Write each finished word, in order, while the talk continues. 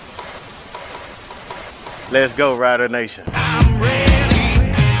Let's go, Rider Nation. I'm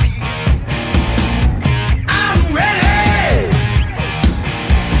ready. I'm ready.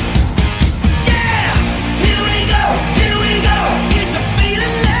 Yeah, here we go. It's a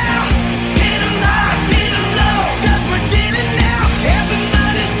feeling now. Hit 'em high, hit 'em low, 'cause we're dealing now.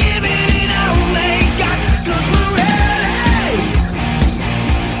 Everybody's giving it all they got, 'cause we're ready.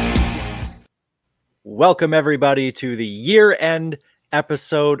 Welcome, everybody, to the year-end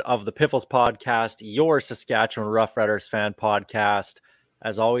episode of the Piffles Podcast, your Saskatchewan Roughriders fan podcast.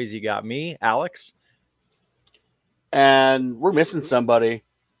 As always, you got me, Alex. And we're missing somebody,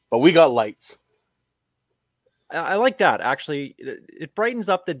 but we got lights. I like that. Actually, it brightens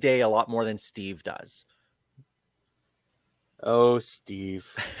up the day a lot more than Steve does. Oh, Steve.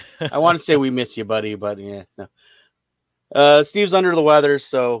 I want to say we miss you, buddy, but yeah, no. Steve's under the weather,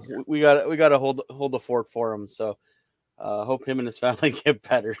 so we got to hold the fort for him. So hope him and his family get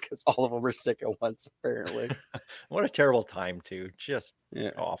better, because all of them are sick at once, apparently. What a terrible time, too. Just Yeah.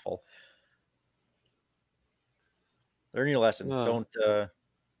 awful. Learn your lesson. Don't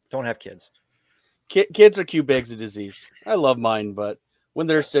have kids. Kids are cute bags of disease. I love mine, but when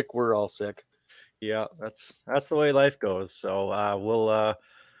they're sick, we're all sick. Yeah, that's the way life goes. So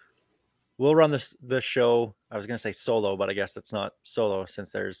we'll run the show. I was going to say solo, but I guess it's not solo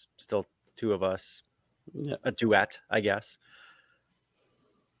since there's still two of us. Yeah. A duet, I guess.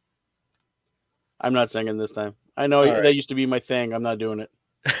 I'm not singing this time. I know All right. that used to be my thing. I'm not doing it.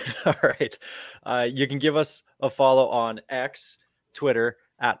 All right. You can give us a follow on X, Twitter,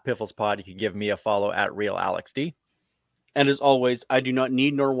 at PifflesPod. You can give me a follow at RealAlexD. And as always, I do not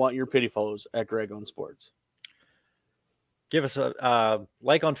need nor want your pity follows at Greg on Sports. Give us a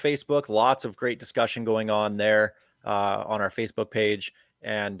like on Facebook. Lots of great discussion going on there on our Facebook page.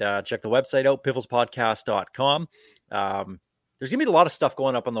 And check the website out, pifflespodcast.com. There's going to be a lot of stuff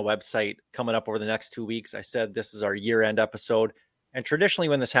going up on the website coming up over the next 2 weeks. I said this is our year-end episode. And traditionally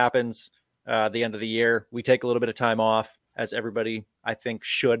when this happens, the end of the year, we take a little bit of time off, as everybody, I think,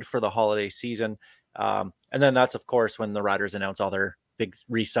 should for the holiday season. And then that's, of course, when the Riders announce all their big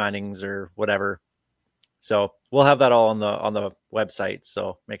re-signings or whatever. So we'll have that all on the website.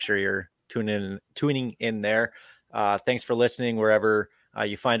 So make sure you're tuning in there. Thanks for listening wherever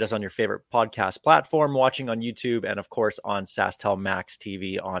you find us on your favorite podcast platform, watching on YouTube, and of course on SaskTel Max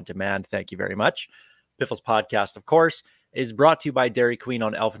TV on demand. Thank you very much. Piffles Podcast, of course, is brought to you by Dairy Queen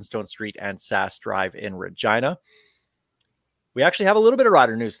on Elphinstone Street and Sask Drive in Regina. We actually have a little bit of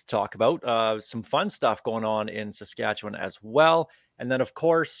Rider news to talk about. Some fun stuff going on in Saskatchewan as well. And then, of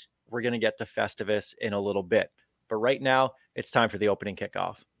course, we're going to get to Festivus in a little bit. But right now, it's time for the opening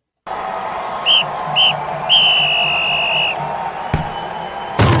kickoff.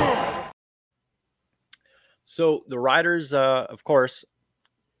 So the Riders, of course,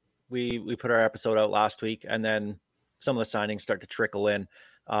 we put our episode out last week, and then some of the signings start to trickle in.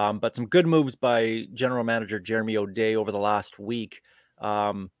 But some good moves by General Manager Jeremy O'Day over the last week.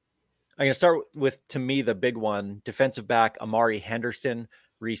 I'm going to start with, to me, the big one, defensive back Amari Henderson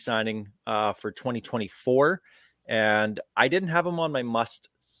re-signing for 2024. And I didn't have him on my must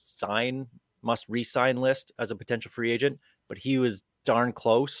re-sign list as a potential free agent, but he was darn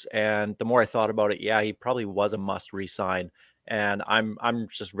close. And the more I thought about it, yeah, he probably was a must re-sign. And I'm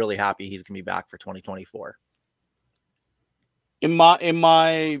just really happy he's going to be back for 2024. In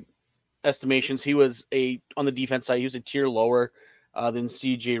my estimations, he was on the defense side, he was a tier lower than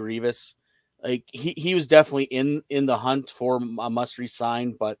CJ Rivas. Like he was definitely in the hunt for a must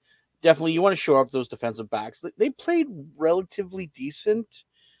resign, but definitely you want to show up those defensive backs. They played relatively decent.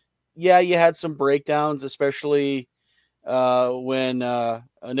 Yeah, you had some breakdowns, especially when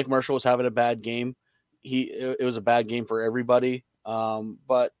Nick Marshall was having a bad game. It was a bad game for everybody.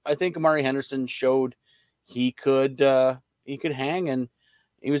 But I think Amari Henderson showed he could hang, and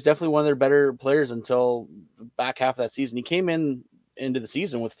he was definitely one of their better players until the back half of that season. He came into the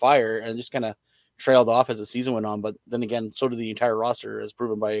season with fire and just kind of trailed off as the season went on. But then again, so did the entire roster, as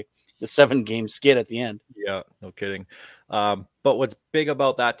proven by the 7-game skid at the end. Yeah, no kidding. But what's big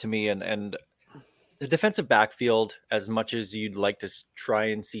about that to me, and the defensive backfield, as much as you'd like to try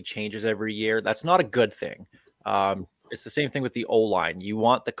and see changes every year, that's not a good thing. It's the same thing with the O-line. You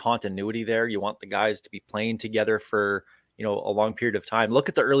want the continuity there. You want the guys to be playing together for, a long period of time. Look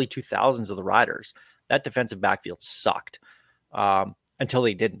at the early 2000s of the Riders. That defensive backfield sucked until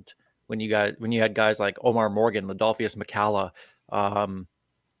they didn't. When you had guys like Omar Morgan, Ladolfius McCalla,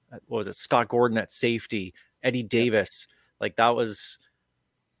 Scott Gordon at safety, Eddie Davis,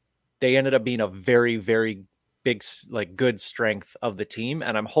 they ended up being a very, very big, good strength of the team.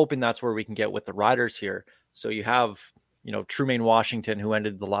 And I'm hoping that's where we can get with the Riders here. So you have Trumaine Washington, who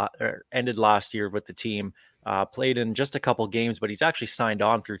ended last year with the team, played in just a couple games, but he's actually signed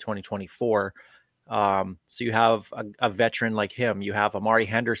on through 2024. So you have a veteran like him. You have Amari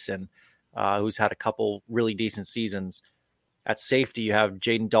Henderson, who's had a couple really decent seasons. At safety, you have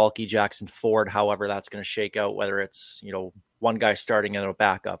Jaden Dahlke, Jackson Ford. However, that's going to shake out, whether it's one guy starting and a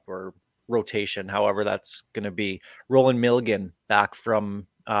backup or rotation. However, that's going to be Roland Milligan back from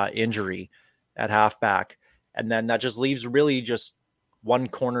injury at halfback, and then that just leaves really just one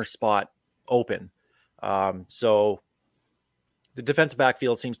corner spot open. So the defensive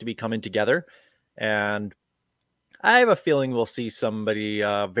backfield seems to be coming together, and I have a feeling we'll see somebody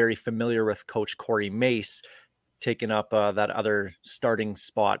very familiar with Coach Corey Mace taking up that other starting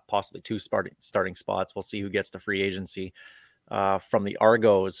spot, possibly two starting spots. We'll see who gets the free agency from the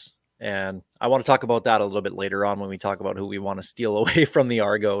Argos. And I want to talk about that a little bit later on when we talk about who we want to steal away from the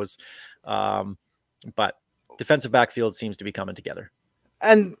Argos. But defensive backfield seems to be coming together.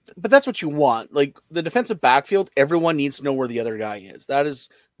 But that's what you want. Like the defensive backfield, everyone needs to know where the other guy is. That is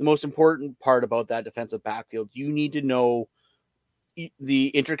the most important part about that defensive backfield. You need to know the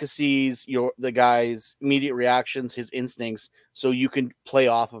intricacies, the guy's immediate reactions, his instincts, so you can play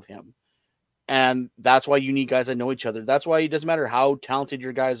off of him. And that's why you need guys that know each other. That's why it doesn't matter how talented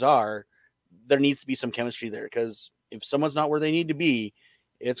your guys are, there needs to be some chemistry there, because if someone's not where they need to be,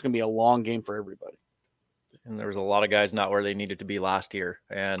 it's going to be a long game for everybody. And there was a lot of guys not where they needed to be last year.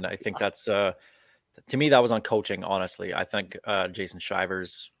 And I think that's, to me, that was on coaching, honestly. I think Jason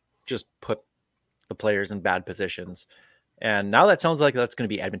Shivers just put the players in bad positions. And now that sounds like that's going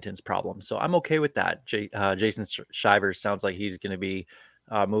to be Edmonton's problem. So I'm okay with that. Jason Shivers sounds like he's going to be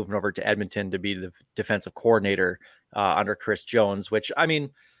moving over to Edmonton to be the defensive coordinator under Chris Jones, which, I mean,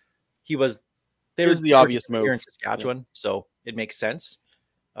 they were the obvious move here in Saskatchewan. Yeah. So it makes sense.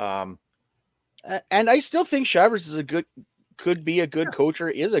 And I still think Shivers could be a good coach, or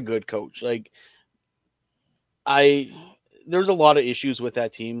is a good coach. Like there's a lot of issues with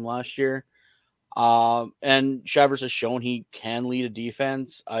that team last year. And Shivers has shown he can lead a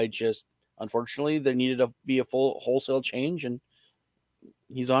defense. Unfortunately, there needed to be a full wholesale change, and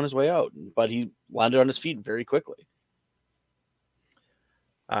he's on his way out, but he landed on his feet very quickly.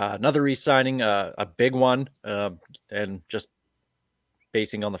 Another re-signing, a big one, and just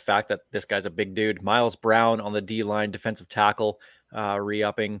basing on the fact that this guy's a big dude. Miles Brown on the D-line, defensive tackle,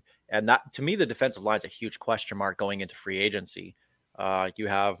 re-upping. And that, to me, the defensive line's a huge question mark going into free agency. You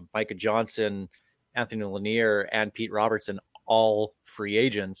have Micah Johnson, Anthony Lanier, and Pete Robertson, all free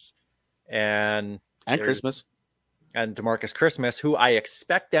agents. And Christmas. And DeMarcus Christmas, who I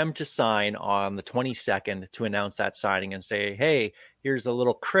expect them to sign on the 22nd to announce that signing and say, hey, here's a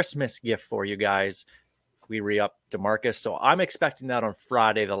little Christmas gift for you guys. We re-up DeMarcus. So I'm expecting that on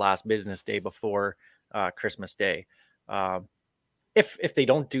Friday, the last business day before Christmas Day. If they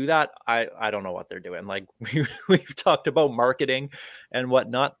don't do that, I don't know what they're doing. Like we've talked about marketing and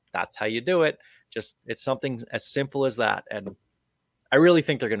whatnot. That's how you do it. Just it's something as simple as that. And I really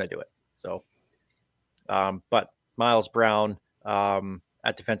think they're going to do it. So, but Miles Brown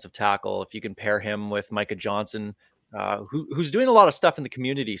at defensive tackle, if you can pair him with Micah Johnson, who's doing a lot of stuff in the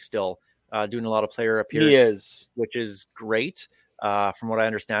community still, doing a lot of player appearances, which is great. From what I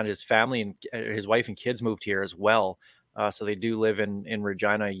understand, his family and his wife and kids moved here as well. So they do live in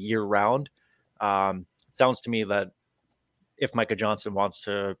Regina year round. Sounds to me that if Micah Johnson wants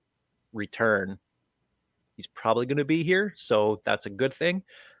to return, he's probably going to be here. So that's a good thing.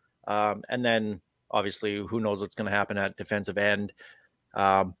 And then obviously who knows what's going to happen at defensive end.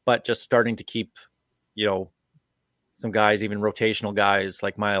 But just starting to keep, some guys, even rotational guys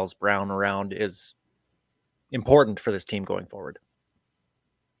like Miles Brown around is important for this team going forward.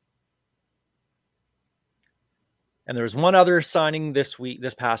 And there was one other signing this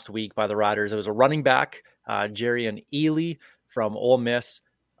past week by the Riders. It was a running back, Jerian Ely from Ole Miss.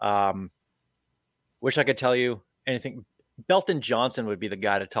 Wish I could tell you anything. Belton Johnson would be the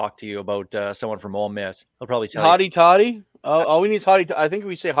guy to talk to you about someone from Ole Miss. He'll probably tell Hottie you. Toddy. All we need is Hottie. I think if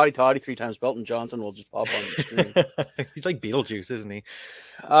we say Hottie Toddy 3 times, Belton Johnson will just pop on the screen. He's like Beetlejuice, isn't he?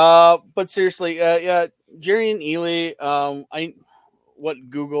 But seriously, yeah, Jerian Ely. What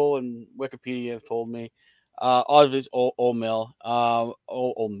Google and Wikipedia have told me. Obviously, Ole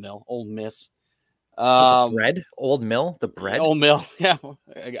Miss. The bread, Old Mill, the bread, Old Mill. Yeah,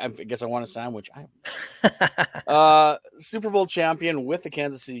 I guess I want a sandwich. Super Bowl champion with the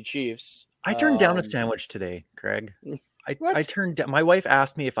Kansas City Chiefs. I turned down a sandwich today, Craig. I turned down. My wife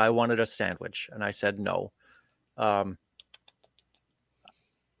asked me if I wanted a sandwich, and I said no. Yeah,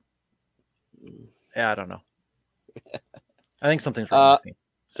 I don't know. I think something's wrong with me.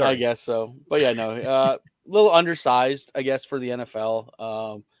 Sorry. I guess so, but yeah, no. little undersized, I guess, for the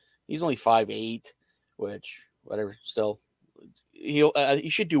NFL. He's only 5'8", which whatever. Still, he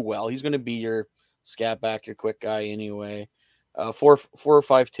should do well. He's going to be your scat back, your quick guy anyway.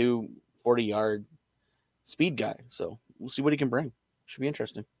 4'5'2", 40-yard speed guy. So we'll see what he can bring. Should be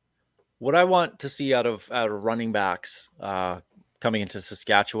interesting. What I want to see out of running backs coming into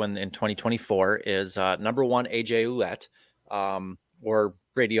Saskatchewan in 2024 is number one, AJ Ouellette, or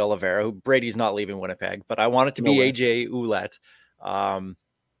Brady Oliveira, who Brady's not leaving Winnipeg, but I want it to be AJ Ouellette.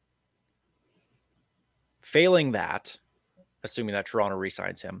 Failing that, assuming that Toronto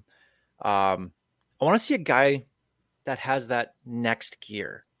re-signs him, I want to see a guy that has that next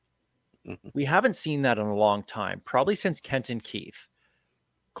gear. We haven't seen that in a long time, probably since Kenton Keith.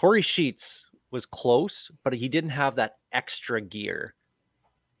 Corey Sheets was close, but he didn't have that extra gear.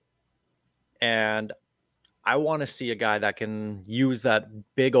 And I want to see a guy that can use that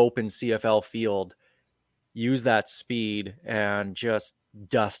big open CFL field, use that speed, and just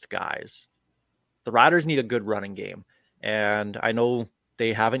dust guys. The Riders need a good running game. And I know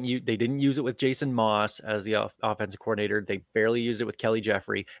they didn't use it with Jason Moss as the offensive coordinator. They barely used it with Kelly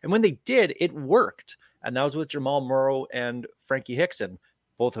Jeffrey. And when they did, it worked. And that was with Jamal Murrow and Frankie Hickson,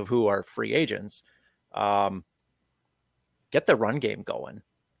 both of who are free agents. Get the run game going.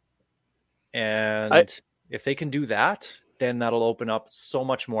 And if they can do that, then that'll open up so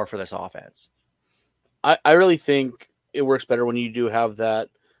much more for this offense. I really think it works better when you do have that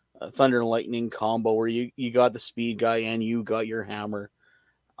thunder and lightning combo where you got the speed guy and you got your hammer.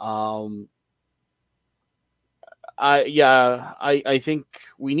 I think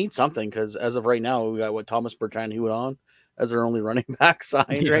we need something because as of right now, we got Thomas Bertrand-Hudon as our only running back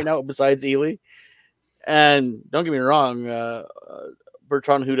signed right now besides Ely. And don't get me wrong,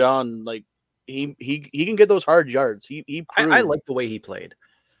 Bertrand-Hudon, like he can get those hard yards. I like the way he played.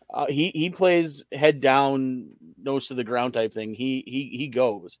 He plays head down, nose to the ground type thing. He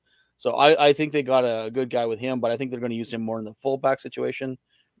goes. So I think they got a good guy with him, but I think they're going to use him more in the fullback situation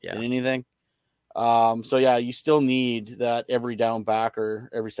than anything. So yeah, you still need that every down back or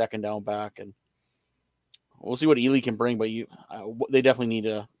every second down back, and we'll see what Ely can bring. But they definitely need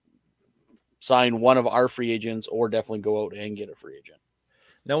to sign one of our free agents, or definitely go out and get a free agent.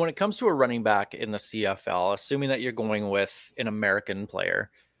 Now, when it comes to a running back in the CFL, assuming that you're going with an American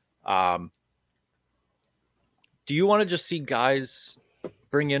player, do you want to just see guys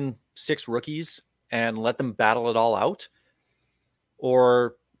bring in 6 rookies and let them battle it all out?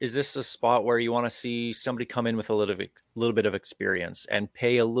 Or is this a spot where you want to see somebody come in with a little bit of experience and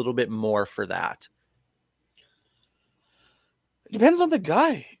pay a little bit more for that? It depends on the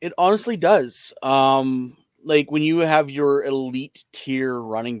guy. It honestly does. Like when you have your elite tier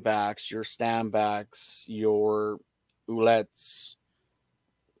running backs, your Stam backs, your Ouellettes,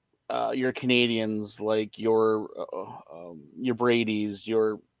 your Canadians, like your Brady's,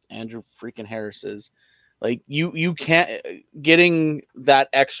 your Andrew freaking Harris's, like you can't, getting that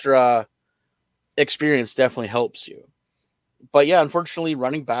extra experience definitely helps you. But yeah, unfortunately,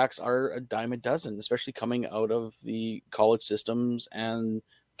 running backs are a dime a dozen, especially coming out of the college systems and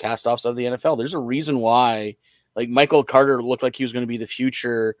cast-offs of the NFL. There's a reason why, like, Michael Carter looked like he was going to be the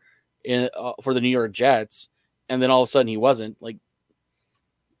future for the New York Jets, and then all of a sudden he wasn't. Like,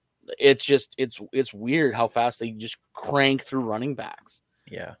 it's just it's weird how fast they just crank through running backs.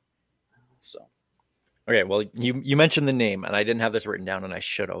 Yeah. So, okay, well, you mentioned the name, and I didn't have this written down, and I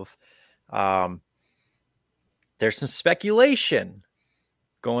should have. There's some speculation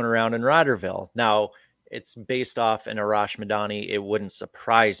going around in Riderville. Now, it's based off an Arash Madani, it wouldn't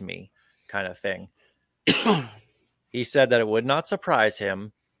surprise me kind of thing. He said that it would not surprise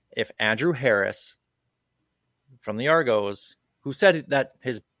him if Andrew Harris from the Argos, who said that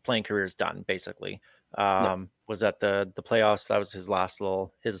his playing career is done, basically, was at the playoffs. That was his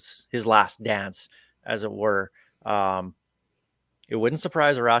last dance, as it were. It wouldn't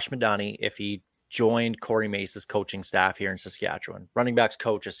surprise Arash Madani if he joined Corey Mace's coaching staff here in Saskatchewan, running backs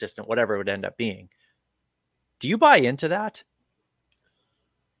coach, assistant, whatever it would end up being. Do you buy into that?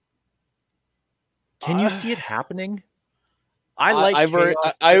 Can you see it happening? I've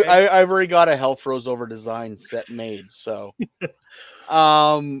already got a Hell Froze Over design set made. So,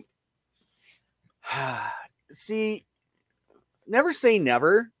 see, never say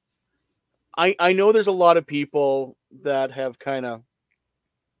never. I know there's a lot of people that have kind of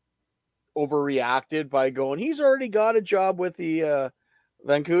overreacted by going, he's already got a job with the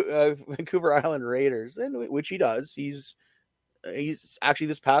Vancouver Island Raiders, and which he does. He's actually,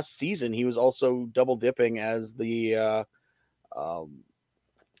 this past season he was also double dipping as the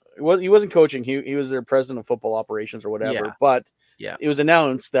he wasn't coaching, he was their president of football operations or whatever. But it was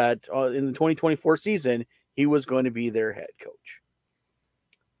announced that in the 2024 season he was going to be their head coach.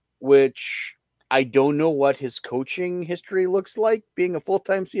 Which I don't know what his coaching history looks like being a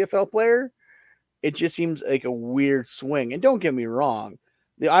full-time CFL player. It just seems like a weird swing. And don't get me wrong,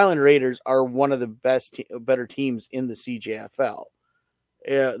 the Island Raiders are one of the better teams in the CJFL.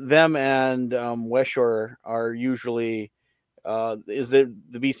 Them and West Shore are usually is the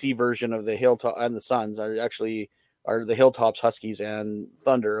BC version of the Hilltop, and the Suns are the Hilltops, Huskies, and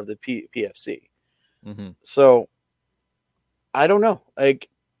Thunder of the PFC. Mm-hmm. So I don't know. Like,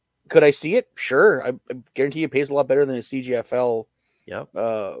 could I see it? Sure. I guarantee it pays a lot better than a CGFL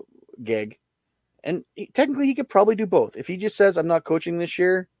gig. And technically, he could probably do both. If he just says, I'm not coaching this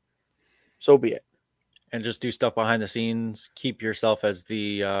year, so be it. And just do stuff behind the scenes. Keep yourself as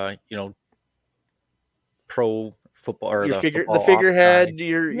the, pro football or the figurehead.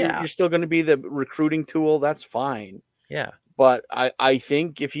 You're still going to be the recruiting tool. That's fine. Yeah. But I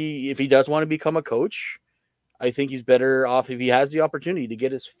think if he does want to become a coach, I think he's better off if he has the opportunity to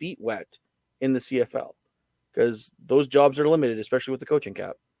get his feet wet in the CFL, because those jobs are limited, especially with the coaching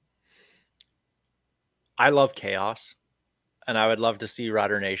cap. I love chaos, and I would love to see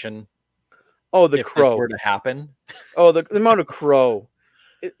Rider Nation. Oh, the if crow this were to happen. Oh, the amount of crow.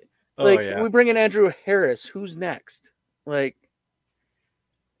 Yeah. We bring in Andrew Harris. Who's next? It'd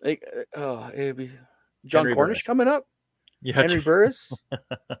be John Henry Cornish Burris. coming up. Yeah, Henry Burris.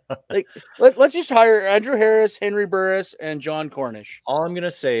 Let's just hire Andrew Harris, Henry Burris, and John Cornish. All I'm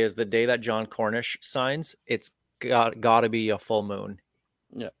gonna say is the day that John Cornish signs, it's got to be a full moon.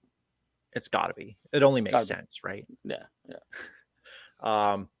 Yeah, it's got to be. It only makes sense, right? Yeah.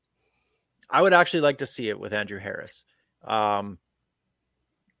 I would actually like to see it with Andrew Harris.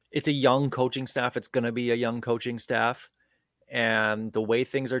 It's a young coaching staff. It's going to be a young coaching staff, and the way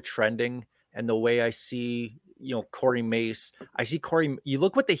things are trending, and the way I see, Corey Mace. I see Corey. You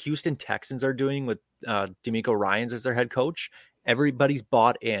look what the Houston Texans are doing with D'Amico Ryans as their head coach. Everybody's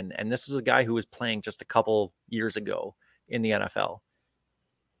bought in, and this is a guy who was playing just a couple years ago in the NFL.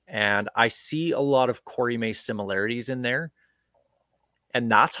 And I see a lot of Corey Mace similarities in there. And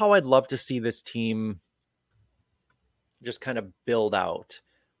that's how I'd love to see this team just kind of build out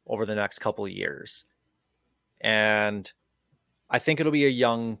over the next couple of years. And I think it'll be a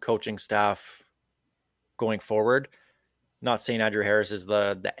young coaching staff going forward. Not saying Andrew Harris is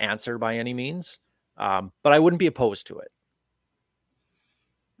the answer by any means, but I wouldn't be opposed to it.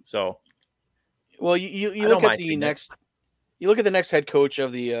 So, well, you look at the next. You look at the next head coach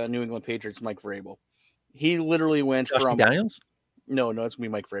of the New England Patriots, Mike Vrabel. He literally went Josh from McDaniels. No, it's gonna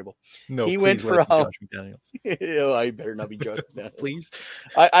be Mike Vrabel. No, he went from Josh McDaniels. I better not be Josh McDaniels, please.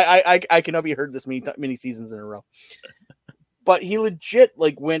 I cannot be heard this many seasons in a row. But he legit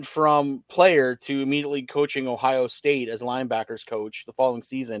went from player to immediately coaching Ohio State as linebackers coach the following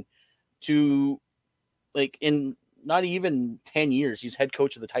season to in not even 10 years, he's head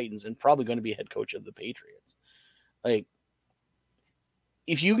coach of the Titans and probably going to be head coach of the Patriots.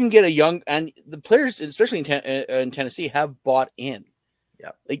 If you can get a young, and the players, especially in Tennessee, have bought in.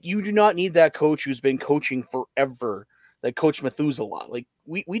 Yeah. You do not need that coach who's been coaching forever, that Coach Methuselah.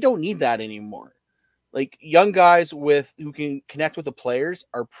 We don't need that anymore. Young guys who can connect with the players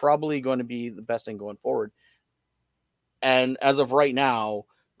are probably going to be the best thing going forward. And as of right now,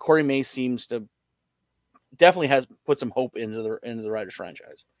 Corey Mace seems to definitely has put some hope into the Riders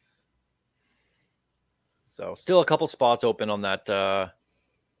franchise. So still a couple spots open on that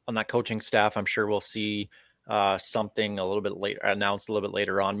coaching staff. I'm sure we'll see something a little bit later, announced a little bit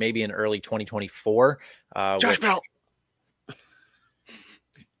later on, maybe in early 2024. Josh Bell.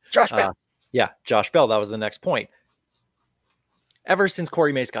 Josh Bell. Yeah, Josh Bell. That was the next point. Ever since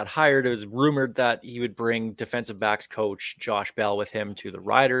Corey Mace got hired, it was rumored that he would bring defensive backs coach Josh Bell with him to the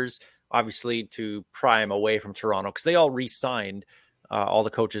Riders, obviously to pry him away from Toronto, because they all re-signed. All the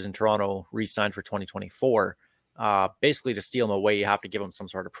coaches in Toronto re-signed for 2024. Basically, to steal him away, you have to give him some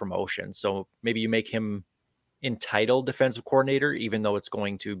sort of promotion. So maybe you make him entitled defensive coordinator, even though it's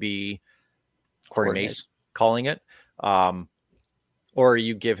going to be Corey Mace calling it. Or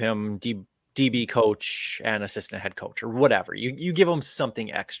you give him DB coach and assistant head coach or whatever. You give him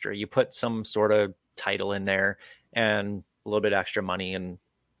something extra. You put some sort of title in there and a little bit extra money, and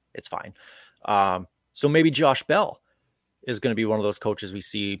it's fine. So maybe Josh Bell is going to be one of those coaches we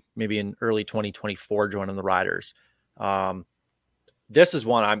see maybe in early 2024 joining the Riders. This is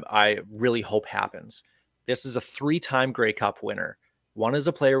one I really hope happens. This is a 3-time Grey Cup winner. One as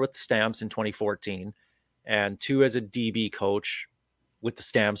a player with the Stamps in 2014, and 2 as a DB coach with the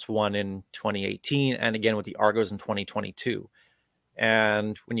Stamps, 1 in 2018, and again with the Argos in 2022.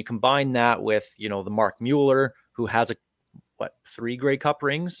 And when you combine that with, the Mark Mueller, who has 3 Grey Cup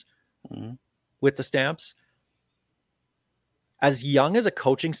rings with the Stamps, as young as a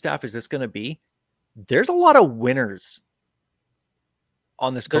coaching staff as this going to be, there's a lot of winners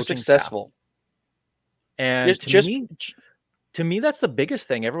on this They're coaching staff. successful. And to me, that's the biggest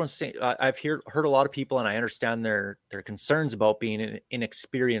thing. Everyone's saying, I've heard a lot of people, and I understand their concerns about being an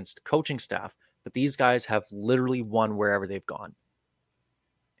inexperienced coaching staff, but these guys have literally won wherever they've gone.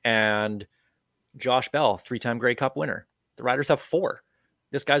 And Josh Bell, 3-time Grey Cup winner. The Riders have 4.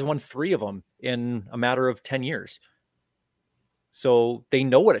 This guy's won 3 of them in a matter of 10 years. So they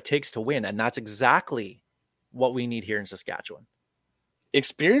know what it takes to win, and that's exactly what we need here in Saskatchewan.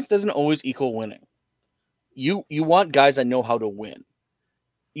 Experience doesn't always equal winning. You want guys that know how to win.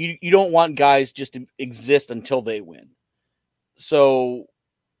 You don't want guys just to exist until they win. So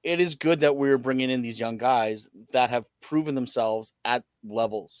it is good that we're bringing in these young guys that have proven themselves at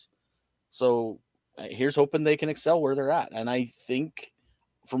levels. So here's hoping they can excel where they're at. And I think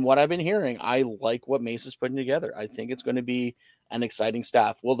from what I've been hearing, I like what Mesa's putting together. I think it's going to be an exciting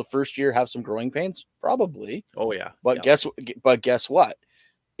staff. Will the first year have some growing pains? Probably. Oh yeah. But guess what?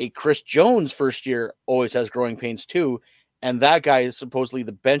 A Chris Jones first year always has growing pains too. And that guy is supposedly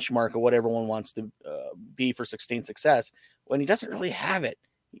the benchmark of what everyone wants to be for sustained success when he doesn't really have it.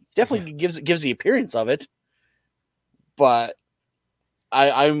 He definitely gives the appearance of it. But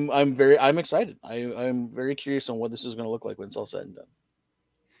I'm excited. I'm very curious on what this is going to look like when it's all said and done.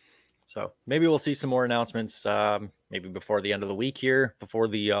 So maybe we'll see some more announcements, maybe before the end of the week here, before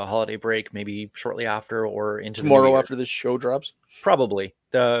the holiday break, maybe shortly after or into tomorrow after this show drops. Probably.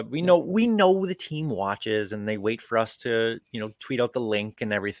 We know the team watches and they wait for us to, tweet out the link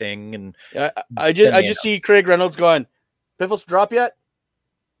and everything. And I just see Craig Reynolds going, Piffles drop yet?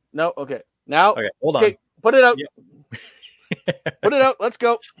 No. Okay. Now. Okay. Hold on. Put it out. Yeah. Put it out. Let's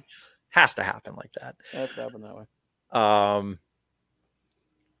go. Has to happen like that. Has to happen that way.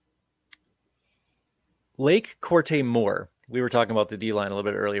 Lake Corte Moore. We were talking about the D-line a little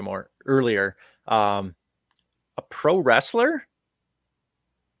bit earlier. A pro wrestler?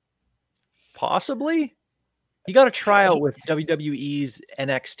 Possibly. He got a tryout with WWE's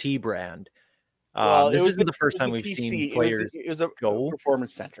NXT brand. This isn't the first time we've seen players it was a go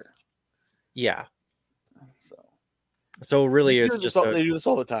performance center. Yeah. So really, they do this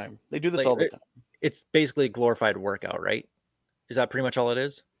all the time. They do this all the time. It's basically a glorified workout, right? Is that pretty much all it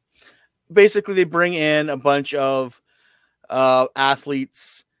is? Basically, they bring in a bunch of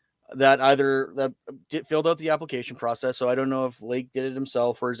athletes that filled out the application process. So I don't know if Lake did it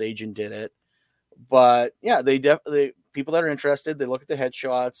himself or his agent did it, but yeah, they people that are interested, they look at the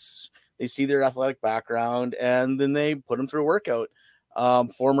headshots, they see their athletic background, and then they put them through a workout.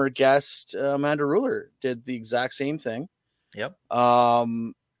 Former guest Amanda Ruler did the exact same thing. Yep.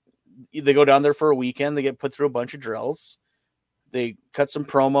 They go down there for a weekend. They get put through a bunch of drills. They cut some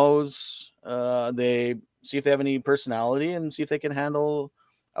promos. They see if they have any personality and see if they can handle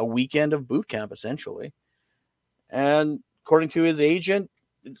a weekend of boot camp, essentially. And according to his agent,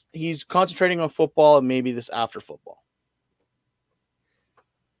 he's concentrating on football and maybe this after football.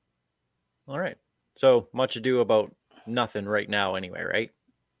 All right. So much ado about nothing right now anyway, right?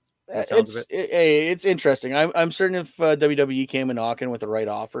 It's interesting. I'm certain if WWE came a knocking with the right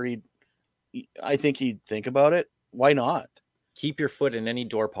offer, I think he'd think about it. Why not? Keep your foot in any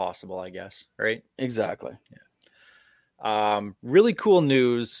door possible, I guess, right? Exactly. Yeah. Really cool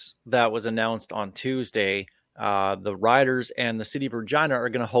news that was announced on Tuesday. The Riders and the City of Regina are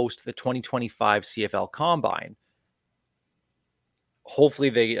going to host the 2025 CFL Combine. Hopefully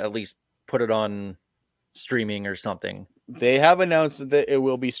they at least put it on streaming or something. They have announced that it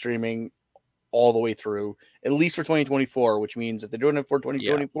will be streaming all the way through, at least for 2024, which means if they're doing it for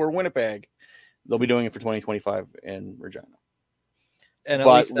 2024 Winnipeg, they'll be doing it for 2025 in Regina. And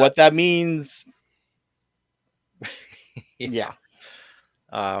what that means, yeah.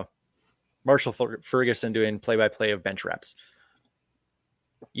 Marshall Ferguson doing play-by-play of bench reps.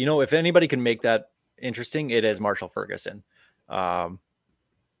 If anybody can make that interesting, it is Marshall Ferguson. I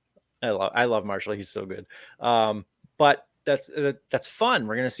love Marshall. He's so good. But that's fun.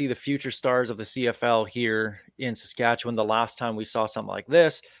 We're going to see the future stars of the CFL here in Saskatchewan. The last time we saw something like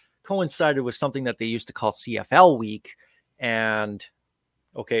this coincided with something that they used to call CFL Week. And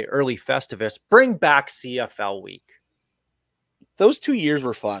early Festivus, bring back CFL Week. Those 2 years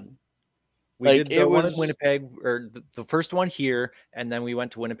were fun. We did the one in Winnipeg, or the first one here, and then we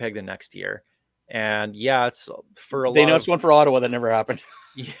went to Winnipeg the next year. And yeah, it's for a lot. They announced one for Ottawa that never happened.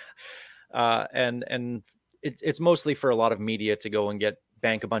 Yeah, and it's mostly for a lot of media to go and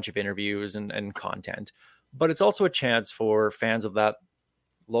bank a bunch of interviews and content. But it's also a chance for fans of that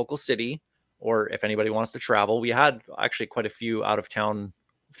local city, or if anybody wants to travel. We had actually quite a few out of town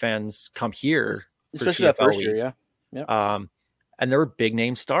fans come here, especially that first year. Yeah. and there were big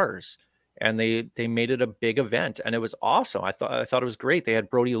name stars, and they made it a big event, and it was awesome. I thought it was great. They had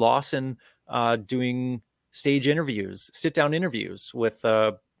Brody Lawson doing stage interviews, sit down interviews with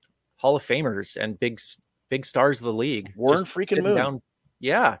Hall of Famers and big stars of the league. Warren Just freaking sitting Moon. down,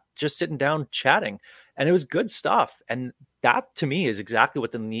 yeah, just sitting down chatting, and it was good stuff. And that to me is exactly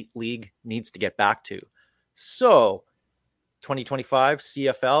what the league needs to get back to. So 2025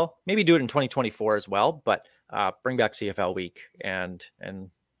 CFL, maybe do it in 2024 as well, but bring back CFL week and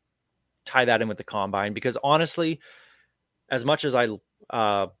tie that in with the combine, because honestly, as much as I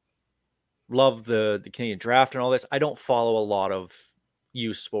love the Canadian draft and all this, I don't follow a lot of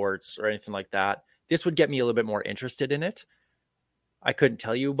youth sports or anything like that. This would get me a little bit more interested in it. I couldn't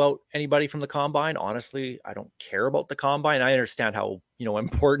tell you about anybody from the combine. Honestly, I don't care about the combine. I understand how,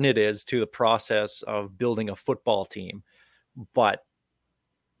 important it is to the process of building a football team, but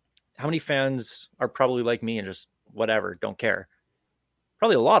how many fans are probably like me and just whatever, don't care?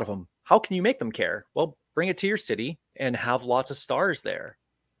 Probably a lot of them. How can you make them care? Well, bring it to your city and have lots of stars there.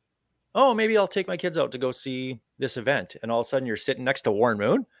 Oh, maybe I'll take my kids out to go see this event. And all of a sudden you're sitting next to Warren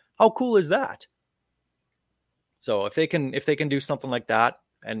Moon. How cool is that? So if they can do something like that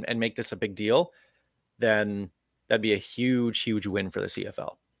and make this a big deal, then that'd be a huge, huge win for the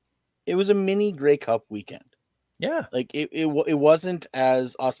CFL. It was a mini Grey Cup weekend. Yeah. Like it wasn't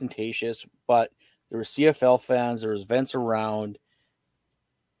as ostentatious, but there were CFL fans, there was events around.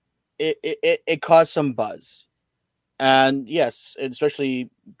 It caused some buzz. And yes, especially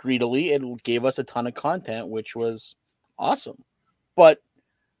greedily, it gave us a ton of content, which was awesome. But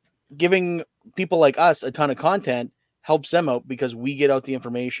giving people like us a ton of content helps them out because we get out the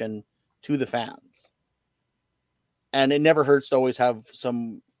information to the fans. And it never hurts to always have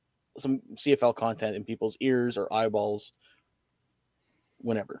some CFL content in people's ears or eyeballs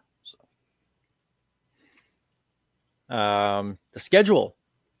whenever. So. The schedule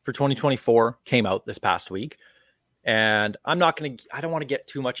for 2024 came out this past week. And I don't want to get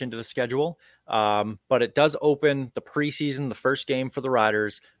too much into the schedule, but it does open the preseason. The first game for the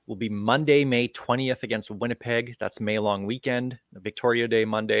Riders will be Monday, May 20th against Winnipeg. That's May long weekend, the Victoria Day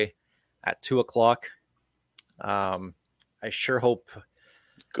Monday at 2:00. I sure hope.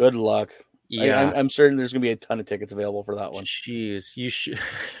 Good luck. Yeah. I'm certain there's going to be a ton of tickets available for that one. Jeez, you should.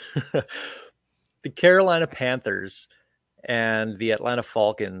 The Carolina Panthers and the Atlanta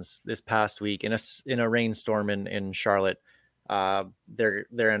Falcons this past week in a rainstorm in Charlotte, their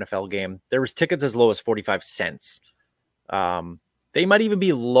NFL game. There was tickets as low as 45 cents. They might even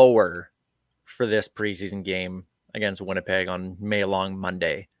be lower for this preseason game against Winnipeg on May long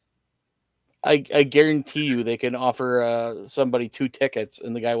Monday. I guarantee you they can offer somebody 2 tickets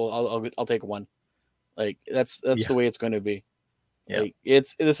and the guy will I'll take one. Like that's the way it's going to be. Yeah. Like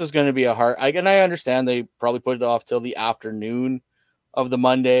this is going to be a hard. I understand they probably put it off till the afternoon of the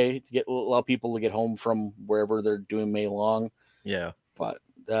Monday to allow people to get home from wherever they're doing May long. Yeah, but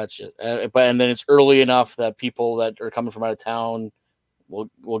that's just. And then it's early enough that people that are coming from out of town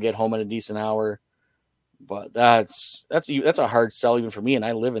will get home at a decent hour. But that's a hard sell even for me, and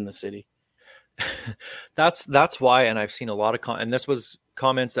I live in the city. That's why, and I've seen a lot of and this was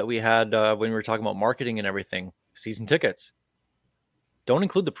comments that we had when we were talking about marketing and everything. Season tickets. Don't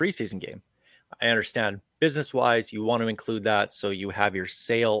include the preseason game. I understand business-wise, you want to include that so you have your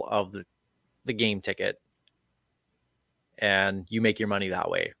sale of the game ticket and you make your money that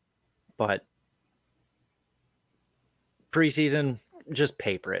way. But preseason, just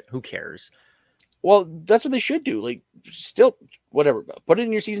paper it. Who cares? Well, that's what they should do. Like, still, whatever. Put it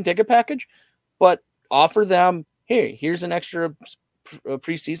in your season ticket package, but offer them, hey, here's an extra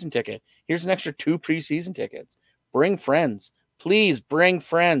preseason ticket. Here's an extra 2 preseason tickets. Bring friends. Please bring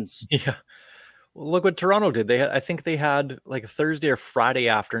friends. Yeah. Well, look what Toronto did. I think they had like a Thursday or Friday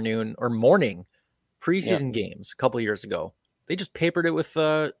afternoon or morning preseason games a couple of years ago. They just papered it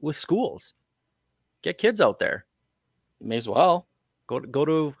with schools. Get kids out there. May as well. Go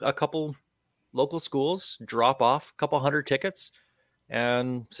to a couple local schools, drop off a couple hundred tickets,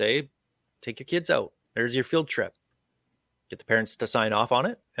 and say, take your kids out. There's your field trip. Get the parents to sign off on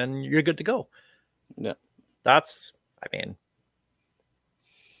it, and you're good to go. Yeah.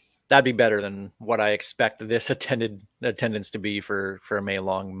 That'd be better than what I expect this attendance to be for a May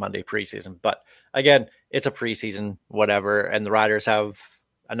long Monday preseason. But again, it's a preseason, whatever. And the Riders have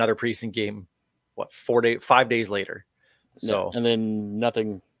another preseason game, 5 days later. So, and then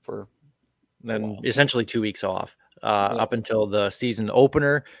nothing for then essentially 2 weeks off up until the season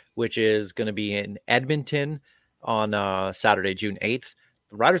opener, which is going to be in Edmonton on Saturday, June 8th.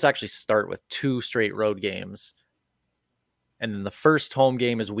 The Riders actually start with 2 straight road games. And then the first home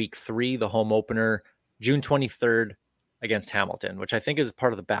game is week 3, the home opener, June 23rd against Hamilton, which I think is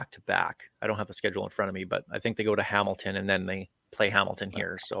part of the back-to-back. I don't have the schedule in front of me, but I think they go to Hamilton and then they play Hamilton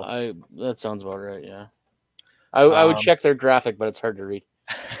here. So that sounds about right. Yeah, I would check their graphic, but it's hard to read.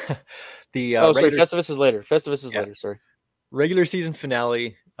 The sorry, Festivus is later. Festivus is later. Sorry. Regular season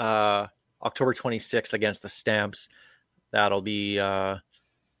finale, October 26th against the Stamps. That'll be the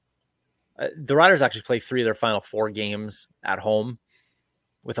Riders actually play 3 of their final 4 games at home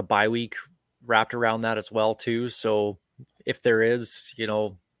with a bye week wrapped around that as well too. So if there is,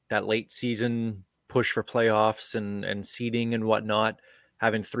 that late season push for playoffs and seeding and whatnot,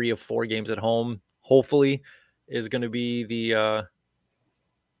 having 3 of 4 games at home, hopefully is going to be the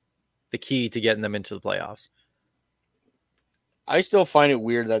key to getting them into the playoffs. I still find it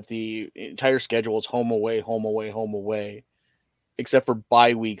weird that the entire schedule is home away, home away, home away, except for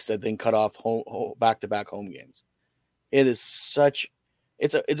bye weeks that then cut off back-to-back home games. It is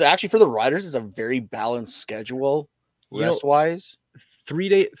it's actually for the Riders, it's a very balanced schedule rest wise.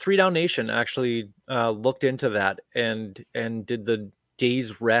 3 Down Nation actually looked into that and did the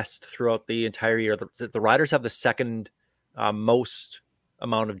days rest throughout the entire year. The Riders have the second most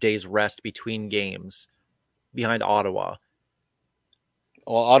amount of days rest between games behind Ottawa.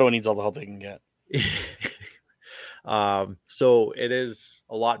 Well, Ottawa needs all the help they can get. So it is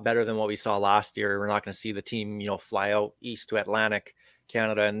a lot better than what we saw last year. We're not going to see the team, fly out east to Atlantic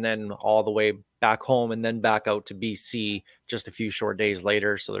Canada and then all the way back home and then back out to BC just a few short days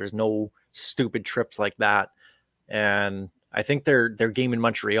later. So there's no stupid trips like that. And I think their game in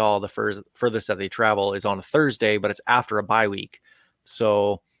Montreal, the furthest that they travel, is on a Thursday, but it's after a bye week.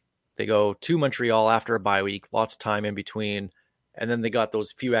 So they go to Montreal after a bye week, lots of time in between. And then they got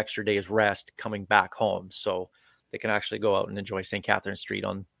those few extra days rest coming back home. So they can actually go out and enjoy St. Catherine Street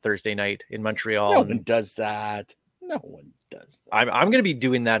on Thursday night in Montreal. No one does that. No one does that. I'm going to be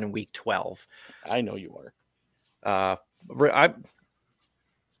doing that in week 12. I know you are.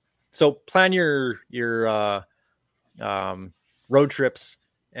 So plan your road trips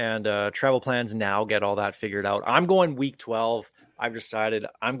and travel plans now. Get all that figured out. I'm going week 12. I've decided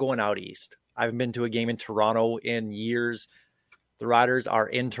I'm going out east. I haven't been to a game in Toronto in years. The Riders are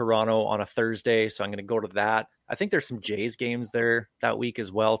in Toronto on a Thursday, so I'm going to go to that. I think there's some Jays games there that week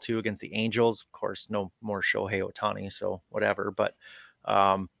as well, too, against the Angels. Of course, no more Shohei Ohtani, so whatever. But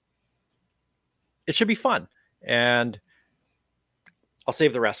it should be fun. And I'll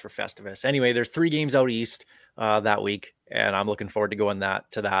save the rest for Festivus. Anyway, there's 3 games out east that week, and I'm looking forward to going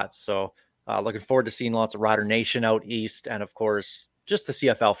to that. So looking forward to seeing lots of Rider Nation out east, and, of course, just the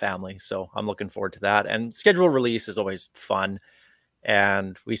CFL family. So I'm looking forward to that. And schedule release is always fun.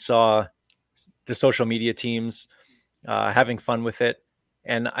 And we saw the social media teams having fun with it.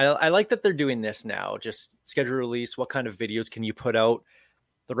 And I like that they're doing this now. Just schedule release. What kind of videos can you put out?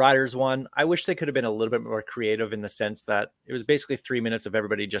 The Riders one, I wish they could have been a little bit more creative in the sense that it was basically 3 minutes of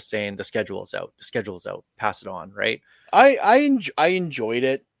everybody just saying the schedule is out. The schedule is out. Pass it on, right? I enjoyed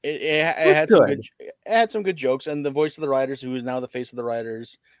it. It had some good jokes. And the voice of the Riders, who is now the face of the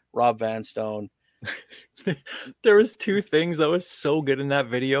Riders, Rob Van Stone. There was 2 things that was so good in that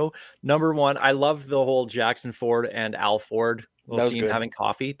video. Number one, I love the whole Jackson Ford and Al Ford scene having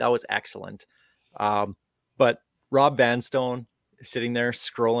coffee. That was excellent. But Rob Van Stone sitting there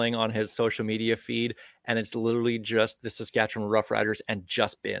scrolling on his social media feed, and it's literally just the Saskatchewan Roughriders and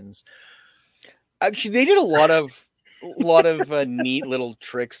just bins. Actually, they did a lot of neat little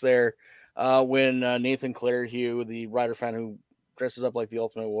tricks there. When Nathan Clairhugh, the Rider fan who dresses up like the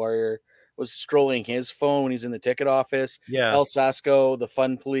Ultimate Warrior, was scrolling his phone when he's in the ticket office. Yeah. El Sasko, the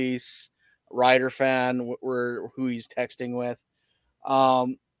Fun Police, Rider fan, were who he's texting with.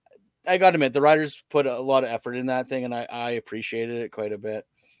 I got to admit, the Riders put a lot of effort in that thing, and I appreciated it quite a bit.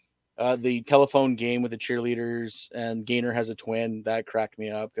 The telephone game with the cheerleaders and Gaynor has a twin, that cracked me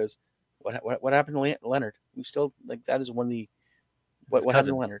up because what happened to Leonard? We still like that is one of the what happened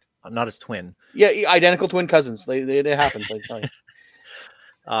to Leonard? Not his twin. Yeah, identical twin cousins. It happens. I tell you.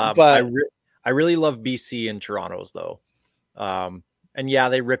 But I really love BC and Toronto's though. And yeah,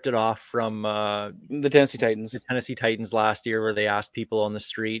 they ripped it off from the Tennessee Titans. The Tennessee Titans last year, where they asked people on the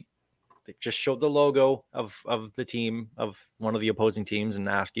street, they just showed the logo of the team, of one of the opposing teams, and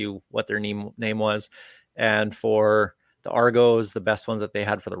asked you what their name was. And for the Argos, the best ones that they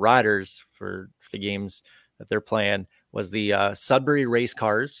had for the Riders for the games that they're playing was the Sudbury Race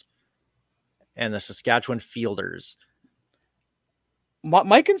Cars and the Saskatchewan Fielders.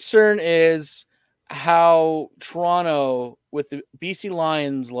 My concern is how Toronto, with the BC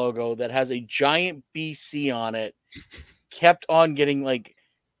Lions logo that has a giant BC on it, kept on getting like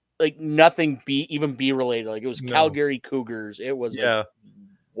nothing even B related. Like it was Calgary Cougars. It was like,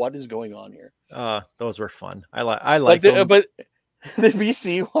 what is going on here? Those were fun. I like them. But the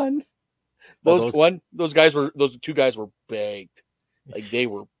BC one, those two guys were bagged, like they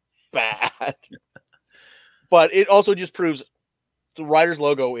were bad. But it also just proves the Riders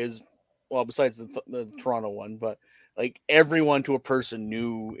logo is, well, besides the Toronto one, but like everyone to a person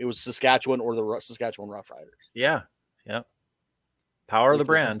knew it was Saskatchewan or the Saskatchewan Roughriders. Yeah. Power of the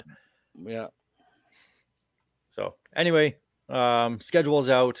brand. Yeah. So anyway, schedule's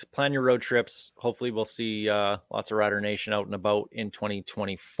out. Plan your road trips. Hopefully we'll see lots of Rider Nation out and about in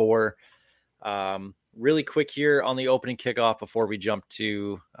 2024. Really quick here on the opening kickoff before we jump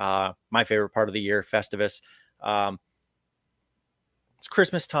to my favorite part of the year, Festivus. It's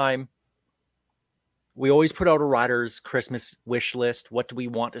Christmas time. We always put out a Riders Christmas wish list. What do we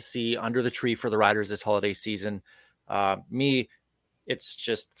want to see under the tree for the Riders this holiday season? It's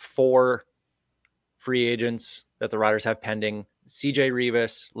just 4 free agents that the Riders have pending: CJ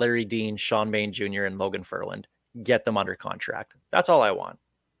Rivas, Larry Dean, Sean Bain Jr., and Logan Ferland. Get them under contract. That's all I want.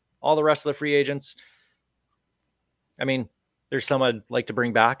 All the rest of the free agents, I mean, there's some I'd like to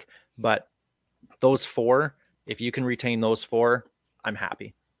bring back, but those 4, if you can retain those 4, I'm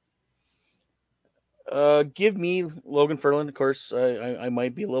happy. Give me Logan Ferland. Of course, I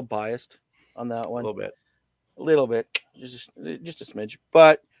might be a little biased on that one. A little bit, just a smidge.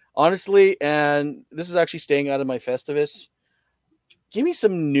 But honestly, and this is actually staying out of my Festivus, give me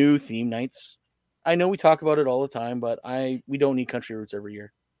some new theme nights. I know we talk about it all the time, but we don't need country roots every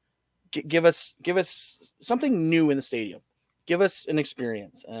year. Give us something new in the stadium. Give us an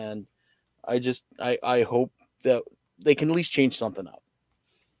experience, and I hope that they can at least change something up,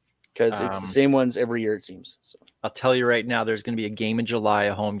 because it's the same ones every year, it seems. So. I'll tell you right now, there's going to be a game in July,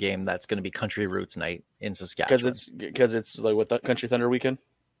 a home game that's going to be Country Roots Night in Saskatchewan. Because it's like what, the Country Thunder weekend?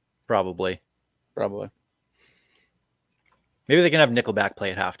 Probably. Maybe they can have Nickelback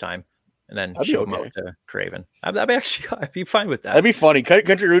play at halftime and then show them out to Craven. I'd be fine with that. That'd be funny.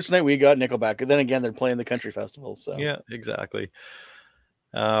 Country Roots Night, we got Nickelback. And then again, they're playing the country festival. So yeah, exactly.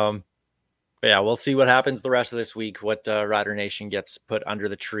 But yeah, we'll see what happens the rest of this week, what Rider Nation gets put under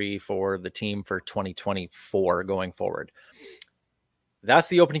the tree for the team for 2024 going forward. That's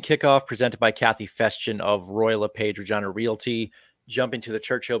the opening kickoff presented by Kathy Festian of Royal LePage Regina Realty. Jump into the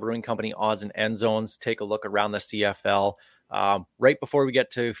Churchill Brewing Company odds and end zones. Take a look around the CFL. Right before we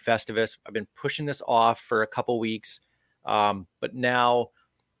get to Festivus, I've been pushing this off for a couple weeks. But now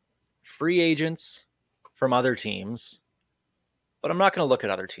free agents from other teams, but I'm not going to look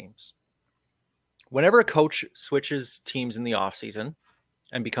at other teams. Whenever a coach switches teams in the offseason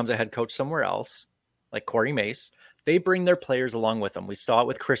and becomes a head coach somewhere else, like Corey Mace, they bring their players along with them. We saw it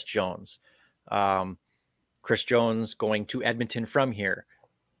with Chris Jones. Chris Jones going to Edmonton from here.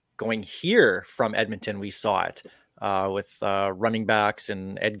 Going here from Edmonton, we saw it with running backs,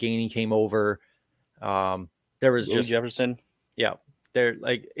 and Ed Gainey came over. There was Louis Jefferson. Yeah, there,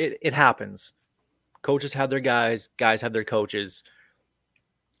 like it happens. Coaches have their guys have their coaches.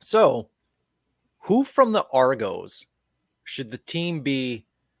 So who from the Argos should the team be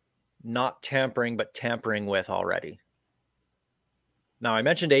not tampering, but tampering with already? Now, I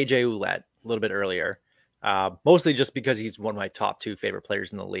mentioned AJ Ouellette a little bit earlier, mostly just because he's one of my top 2 favorite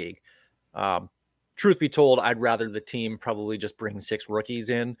players in the league. Truth be told, I'd rather the team probably just bring 6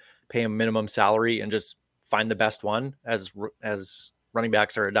 rookies in, pay them minimum salary, and just find the best one, as running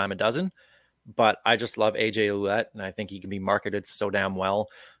backs are a dime a dozen. But I just love AJ Ouellette, and I think he can be marketed so damn well.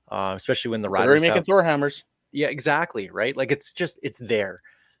 Especially when the Riders are making Thor hammers. Yeah, exactly. Right. Like it's there.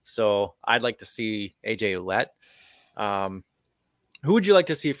 So I'd like to see AJ Ouellette. Who would you like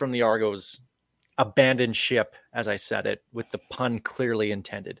to see from the Argos abandon ship, as I said it, with the pun clearly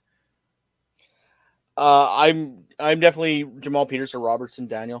intended? I'm definitely Jamal Peters or Robertson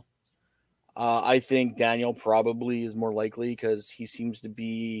Daniel. I think Daniel probably is more likely because he seems to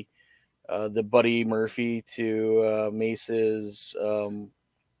be the Buddy Murphy to Mace's.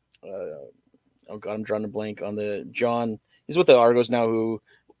 Oh God, I'm drawing a blank on the John. He's with the Argos now. Who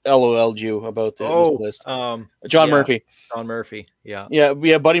LOL'd you about this list? John Murphy. John Murphy. Yeah.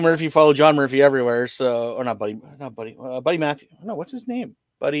 Buddy Murphy followed John Murphy everywhere. So, or not Buddy Matthew. No, what's his name?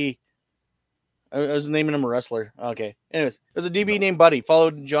 Buddy. I was naming him a wrestler. Okay. Anyways, there's a DB named Buddy.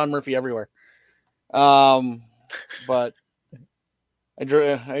 Followed John Murphy everywhere. But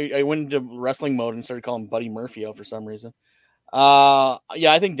I went into wrestling mode and started calling Buddy Murphy out for some reason.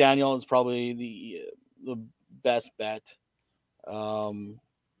 I think Daniel is probably the best bet.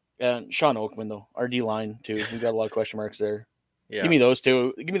 And Sean Oakman though, our D line too. We got a lot of question marks there. Yeah. Give me those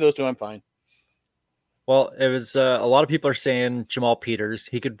two. I'm fine. Well, it was a lot of people are saying Jamal Peters.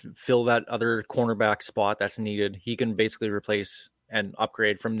 He could fill that other cornerback spot that's needed. He can basically replace and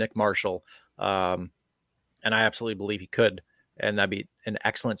upgrade from Nick Marshall. And I absolutely believe he could. And that'd be an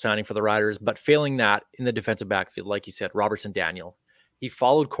excellent signing for the Riders. But failing that in the defensive backfield, like you said, Robertson Daniel. He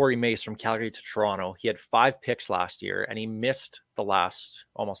followed Corey Mace from Calgary to Toronto. He had 5 picks last year, and he missed the last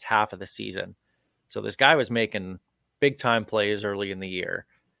almost half of the season. So this guy was making big-time plays early in the year.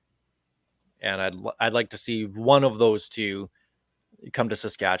 And I'd like to see one of those two come to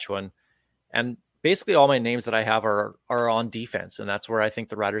Saskatchewan. And basically all my names that I have are on defense, and that's where I think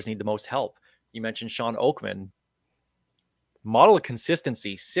the Riders need the most help. You mentioned Sean Oakman. Model of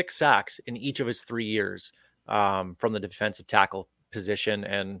consistency, 6 sacks in each of his 3 years from the defensive tackle position,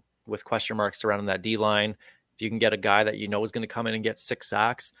 and with question marks surrounding that D-line. If you can get a guy that you know is going to come in and get 6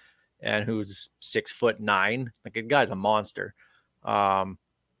 sacks and who's 6'9", like a guy's a monster. I'm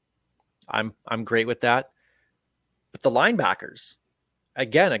great with that. But the linebackers,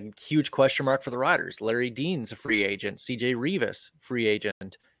 again, a huge question mark for the Riders. Larry Dean's a free agent. CJ Rivas, free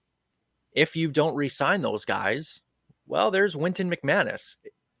agent. If you don't re-sign those guys, well, there's Winton McManus.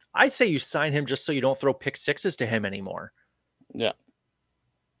 I say you sign him just so you don't throw pick sixes to him anymore. Yeah.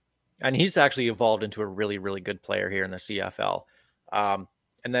 And he's actually evolved into a really, really good player here in the CFL. And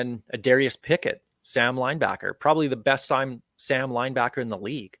then a Darius Pickett, Sam linebacker, probably the best Sam linebacker in the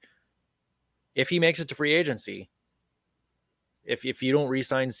league. If he makes it to free agency, if you don't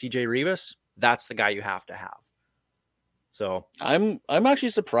re-sign CJ Rivas, that's the guy you have to have. So I'm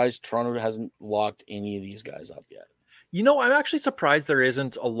actually surprised Toronto hasn't locked any of these guys up yet. You know, I'm actually surprised there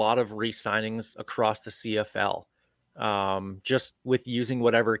isn't a lot of re-signings across the CFL. Just with using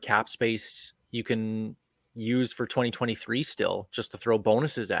whatever cap space you can use for 2023 still, just to throw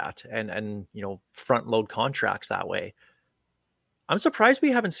bonuses at and front load contracts that way. I'm surprised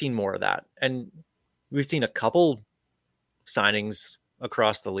we haven't seen more of that. And we've seen a couple signings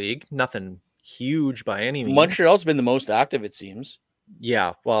across the league. Nothing huge by any means. Montreal's been the most active, it seems.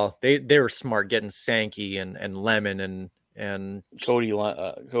 Yeah, well, they were smart getting Sankey and Lemon and Cody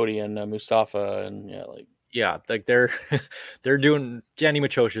and Mustafa and they're doing. Danny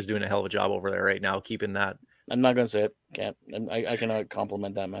Machosha's doing a hell of a job over there right now, keeping that. I'm not gonna say it. Can't. I cannot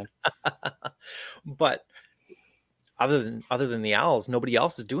compliment that man. But other than the Owls, nobody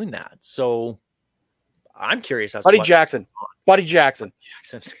else is doing that. So I'm curious as Buddy to Jackson.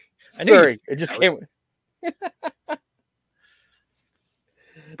 Sorry, it just came.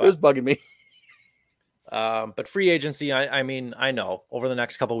 It was bugging me. But free agency, I mean, I know over the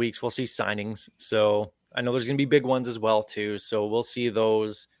next couple of weeks we'll see signings. So I know there's going to be big ones as well too. So we'll see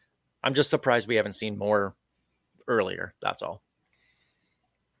those. I'm just surprised we haven't seen more earlier. That's all.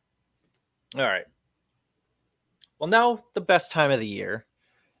 All right. Well, now the best time of the year,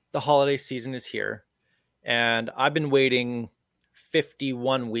 the holiday season is here, and I've been waiting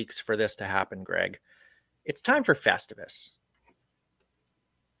 51 weeks for this to happen, Greg. It's time for Festivus.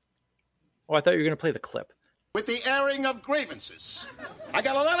 Oh, I thought you were going to play the clip. With the airing of grievances. I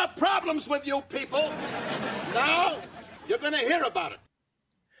got a lot of problems with you people. Now, you're going to hear about it.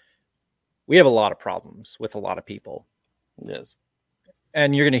 We have a lot of problems with a lot of people. Yes.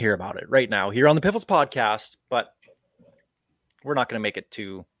 And you're going to hear about it right now here on the Piffles podcast, but we're not going to make it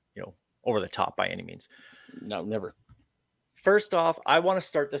too, over the top by any means. No, never. First off, I want to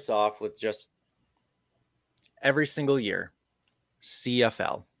start this off with just every single year,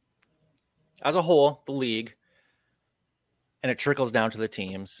 CFL. As a whole, the league, and it trickles down to the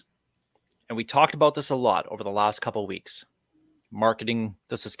teams. And we talked about this a lot over the last couple of weeks. Marketing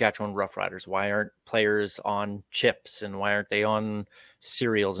the Saskatchewan Roughriders. Why aren't players on chips and why aren't they on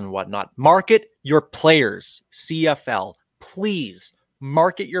cereals and whatnot? Market your players, CFL. Please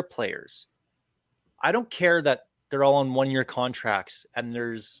market your players. I don't care that they're all on one-year contracts and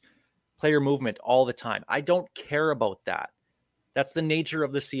there's player movement all the time. I don't care about that. That's the nature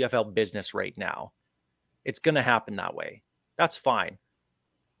of the CFL business right now. It's going to happen that way. That's fine.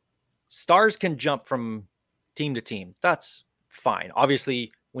 Stars can jump from team to team. That's fine.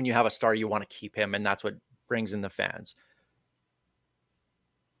 Obviously, when you have a star, you want to keep him, and that's what brings in the fans.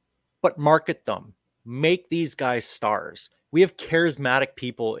 But market them. Make these guys stars. We have charismatic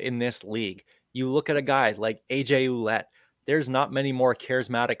people in this league. You look at a guy like AJ Ouellette. There's not many more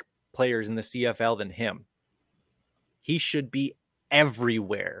charismatic players in the CFL than him. He should be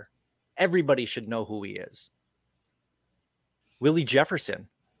everywhere. Everybody should know who he is. Willie Jefferson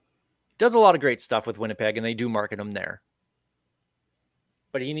does a lot of great stuff with Winnipeg, and they do market him there.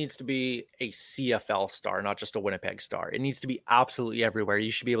 But he needs to be a CFL star, not just a Winnipeg star. It needs to be absolutely everywhere.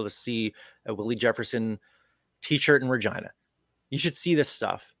 You should be able to see a Willie Jefferson t-shirt in Regina. You should see this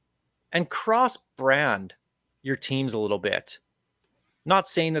stuff. And cross-brand your teams a little bit. Not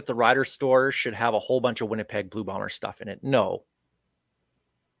saying that the Rider store should have a whole bunch of Winnipeg Blue Bomber stuff in it. No.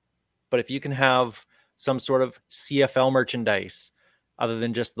 But if you can have some sort of CFL merchandise other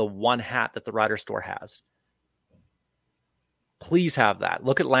than just the one hat that the Rider store has, please have that.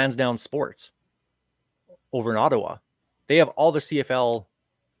 Look at Lansdowne Sports over in Ottawa. They have all the CFL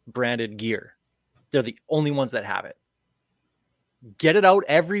branded gear. They're the only ones that have it. Get it out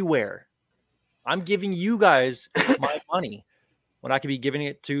everywhere. I'm giving you guys my money when I could be giving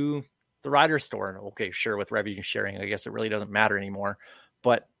it to the Rider store. Okay, sure, with revenue sharing, I guess it really doesn't matter anymore.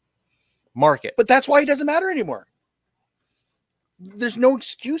 But market. But that's why it doesn't matter anymore. There's no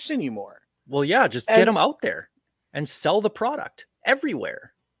excuse anymore. Well, yeah, just get them out there and sell the product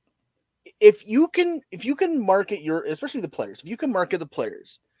everywhere. If you can market especially the players, if you can market the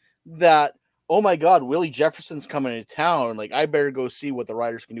players that, oh my God, Willie Jefferson's coming to town, like I better go see what the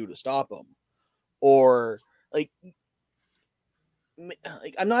Riders can do to stop him. Or like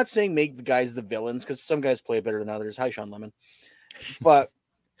I'm not saying make the guys the villains, because some guys play better than others. Hi, Sean Lemon. But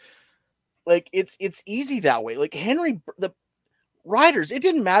like it's easy that way. Like the Riders, it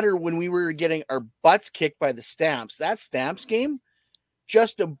didn't matter when we were getting our butts kicked by the Stamps. That Stamps game,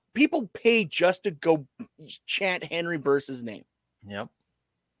 people pay just to go chant Henry Burse's name. Yep.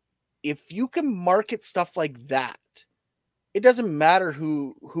 If you can market stuff like that, it doesn't matter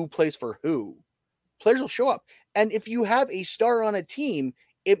who plays for who. Players will show up. And if you have a star on a team,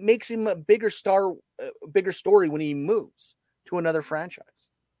 it makes him a bigger story when he moves to another franchise.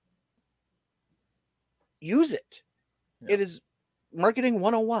 Use it. Yeah. It is marketing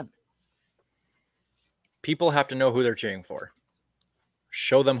 101. People have to know who they're cheering for.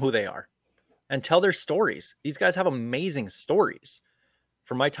 Show them who they are and tell their stories. These guys have amazing stories.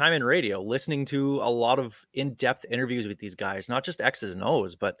 From my time in radio, listening to a lot of in-depth interviews with these guys, not just X's and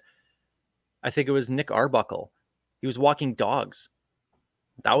O's, but I think it was Nick Arbuckle. He was walking dogs.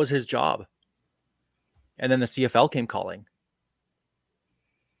 That was his job. And then the CFL came calling.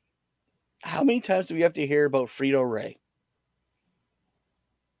 How many times do we have to hear about Frito Ray?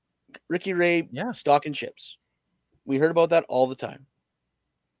 Ricky Ray, stock and chips. We heard about that all the time.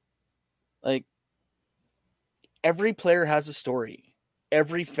 Like, every player has a story.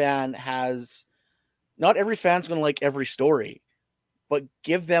 Every fan has... Not every fan's going to like every story, but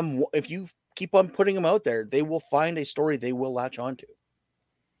give them... If you keep on putting them out there, they will find a story they will latch onto.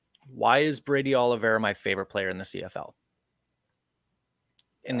 Why is Brady Oliveira my favorite player in the CFL?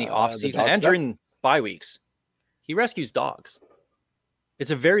 In the offseason and during bye weeks, he rescues dogs. It's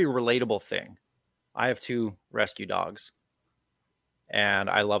a very relatable thing. I have 2 rescue dogs, and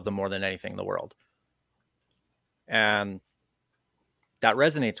I love them more than anything in the world. And that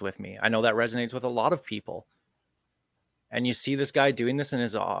resonates with me. I know that resonates with a lot of people. And you see this guy doing this in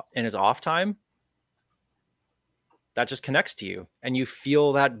his off time, that just connects to you. And you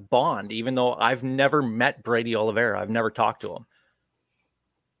feel that bond, even though I've never met Brady Oliveira. I've never talked to him.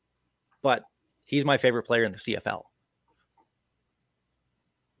 But he's my favorite player in the CFL.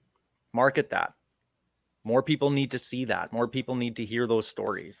 Market that. More people need to see that. More people need to hear those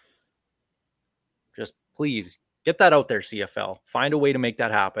stories. Just please get that out there, CFL. Find a way to make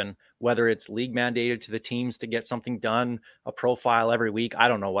that happen, whether it's league mandated to the teams to get something done, a profile every week. I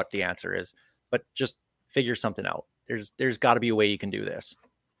don't know what the answer is, but just figure something out. There's got to be a way you can do this.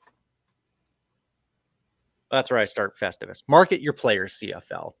 That's where I start Festivus. Market your players,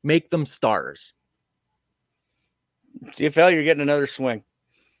 CFL. Make them stars. CFL, you're getting another swing.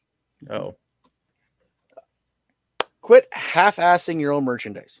 Oh. Quit half-assing your own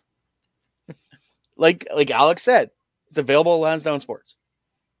merchandise. Like Alex said, it's available at Lansdowne Sports.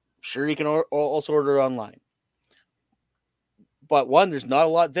 Sure, you can also order it online. But one, there's not a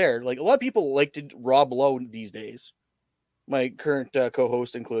lot there. Like, a lot of people like to rob low these days. My current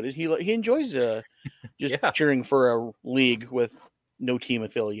co-host included. He enjoys just cheering for a league with no team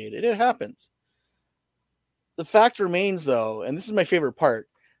affiliated. It happens. The fact remains, though, and this is my favorite part,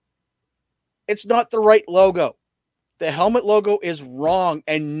 it's not the right logo. The helmet logo is wrong,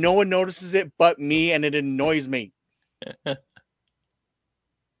 and no one notices it but me, and it annoys me.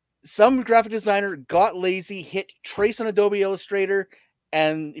 Some graphic designer got lazy, hit trace on Adobe Illustrator,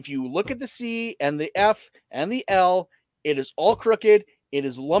 and if you look at the C and the F and the L, it is all crooked, it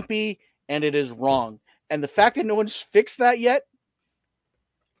is lumpy, and it is wrong. And the fact that no one's fixed that yet,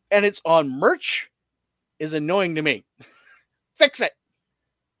 and it's on merch, is annoying to me. Fix it.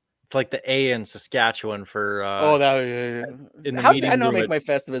 It's like the A in Saskatchewan for in the how did I not make my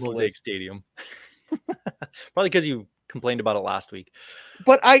Festivus Mosaic Stadium? Probably because you complained about it last week.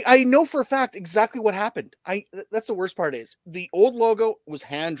 But I know for a fact exactly what happened. That's the worst part is the old logo was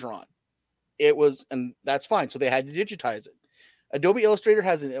hand drawn. It was, and that's fine. So they had to digitize it. Adobe Illustrator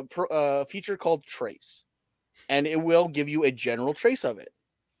has a feature called Trace, and it will give you a general trace of it.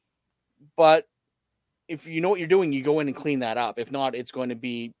 But if you know what you're doing, you go in and clean that up. If not, it's going to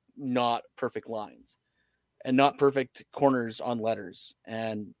be not perfect lines and not perfect corners on letters.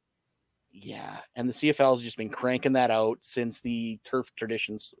 And yeah, and the CFL has just been cranking that out since the turf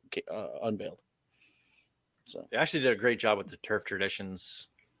traditions unveiled. So They actually did a great job with the turf traditions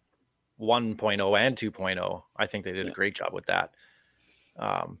 1.0 and 2.0. I think they did a great job with that.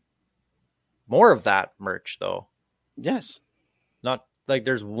 More of that merch though. yes. Not like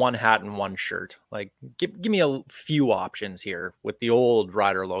there's one hat and one shirt. Like give me a few options here with the old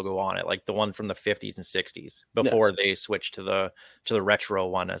Rider logo on it, like the one from the 50s and 60s before they switched to the retro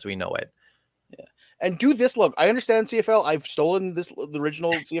one as we know it. Yeah. And do this logo. I understand CFL. I've stolen the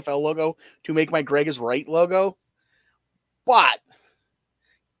original CFL logo to make my Greg is Right logo. But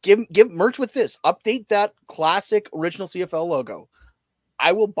give merch with this. Update that classic original CFL logo.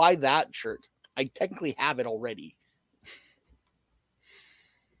 I will buy that shirt. I technically have it already.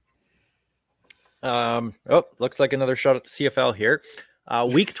 Looks like another shot at the CFL here.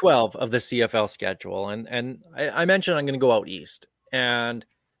 Week 12 of the CFL schedule. And I mentioned I'm going to go out east. And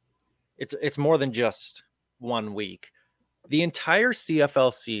it's more than just 1 week. The entire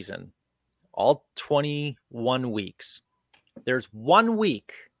CFL season, all 21 weeks, there's 1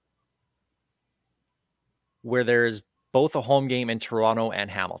 week where there's both a home game in Toronto and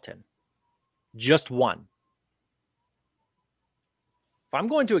Hamilton. Just one. If I'm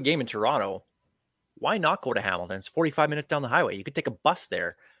going to a game in Toronto, why not go to Hamilton? It's 45 minutes down the highway. You could take a bus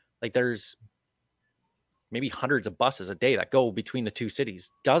there. Like there's maybe hundreds of buses a day that go between the two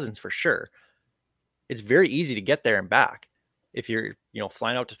cities, dozens for sure. It's very easy to get there and back. If you're,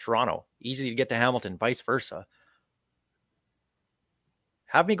 flying out to Toronto, easy to get to Hamilton, vice versa.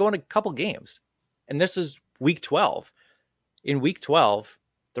 Have me go in a couple games. And this is week 12. In week 12,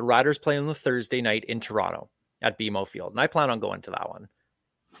 the Riders play on the Thursday night in Toronto at BMO Field. And I plan on going to that one.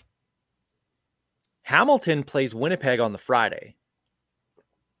 Hamilton plays Winnipeg on the Friday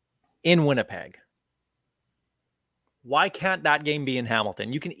in Winnipeg. Why can't that game be in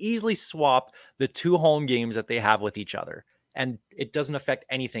Hamilton? You can easily swap the two home games that they have with each other, and it doesn't affect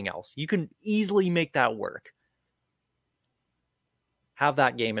anything else. You can easily make that work. Have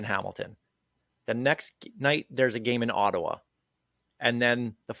that game in Hamilton. The next night, there's a game in Ottawa. And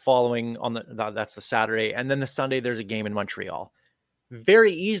then the following that's the Saturday. And then the Sunday, there's a game in Montreal.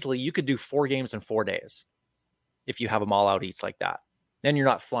 Very easily, you could do 4 games in 4 days if you have them all out east like that. Then you're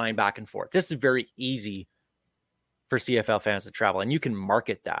not flying back and forth. This is very easy for CFL fans to travel, and you can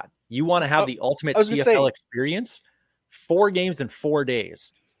market that. You want to have the ultimate CFL experience? 4 games in 4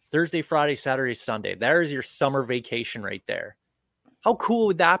 days. Thursday, Friday, Saturday, Sunday. There's your summer vacation right there. How cool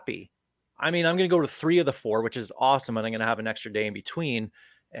would that be? I mean, I'm going to go to 3 of the 4, which is awesome, and I'm going to have an extra day in between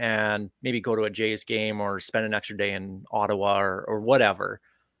and maybe go to a Jays game or spend an extra day in Ottawa or whatever.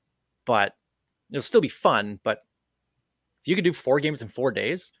 But it'll still be fun. But if you could do 4 games in 4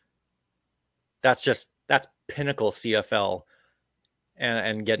 days, that's pinnacle CFL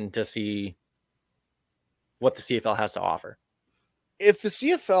and getting to see what the CFL has to offer. If the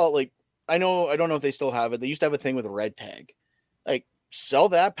CFL, I don't know if they still have it. They used to have a thing with a red tag. Sell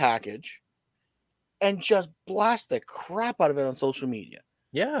that package and just blast the crap out of it on social media.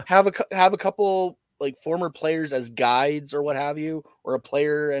 Yeah. Have a couple former players as guides or what have you, or a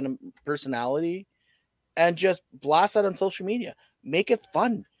player and a personality, and just blast that on social media. Make it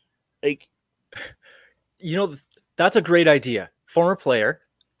fun. That's a great idea. Former player.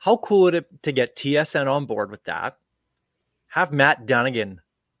 How cool would it to get TSN on board with that? Have Matt Dunnigan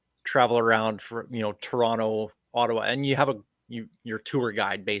travel around for, Toronto, Ottawa, and you have your tour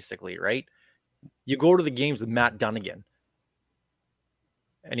guide basically, right? You go to the games with Matt Dunnigan.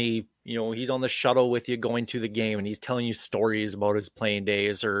 And he's on the shuttle with you going to the game, and he's telling you stories about his playing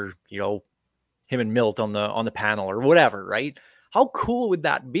days, or, him and Milt on the panel or whatever, right? How cool would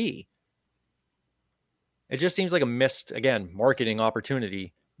that be? It just seems like a missed, again, marketing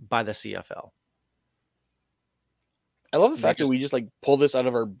opportunity by the CFL. I love the fact that we just pull this out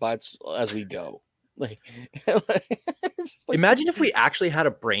of our butts as we go. Imagine if we actually had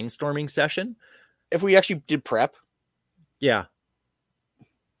a brainstorming session. If we actually did prep. Yeah.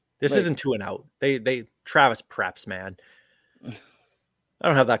 This isn't 2 and out. They Travis preps, man. I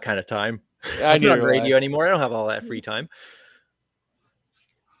don't have that kind of time. I'm not on radio anymore. I don't have all that free time.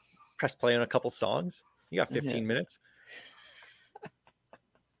 Press play on a couple songs. You got 15 minutes.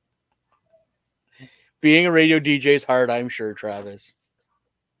 Being a radio DJ is hard, I'm sure, Travis.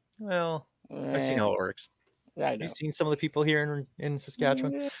 Well, I've seen how it works. I know. You've seen some of the people here in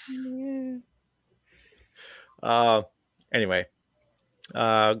Saskatchewan. Anyway.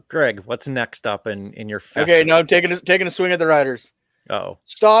 Greg, what's next up in your festival? Okay, now I'm taking a swing at the Riders. Oh,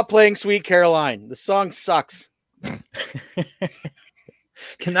 Stop playing Sweet Caroline. The song sucks.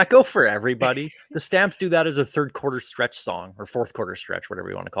 can that go for everybody? The Stamps do that as a third quarter stretch song or fourth quarter stretch, whatever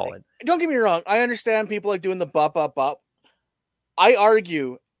you want to call it. Don't get me wrong. I understand people like doing the bop, bop, bop. I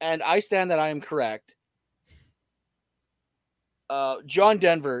argue, and I stand that I am correct. John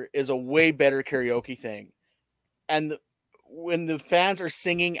Denver is a way better karaoke thing. And when the fans are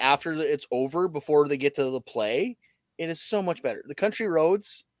singing after it's over, before they get to the play, it is so much better. The Country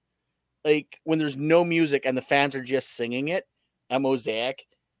Roads, like when there's no music and the fans are just singing it, a mosaic,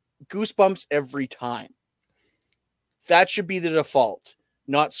 goosebumps every time. That should be the default,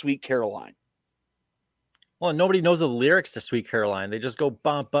 not Sweet Caroline. Well, nobody knows the lyrics to Sweet Caroline. They just go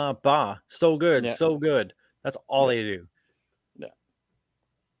ba ba ba. So good, Yeah. so good. That's all they do. Yeah.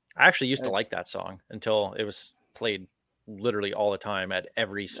 I actually used to like that song until it was played literally all the time at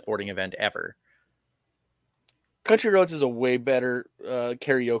every sporting event ever. Country Roads is a way better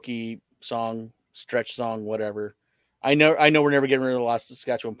karaoke song, stretch song, whatever. I know we're never getting rid of the last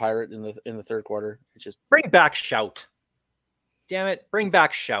Saskatchewan Pirate in the third quarter. It's just bring back Shout. Damn it, bring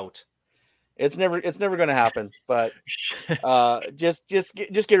back Shout. It's never going to happen. But just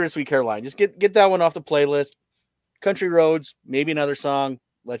get rid of Sweet Caroline. Just get that one off the playlist. Country Roads, maybe another song.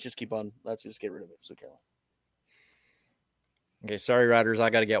 Let's just get rid of it. Sweet Caroline. Okay, sorry, Riders. I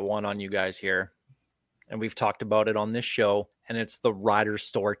got to get one on you guys here. And we've talked about it on this show, and it's the Rider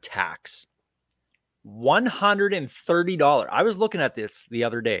Store tax. $130. I was looking at this the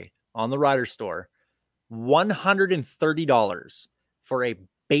other day on the Rider Store. $130 for a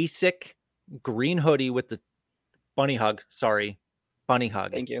basic green hoodie with the bunny hug.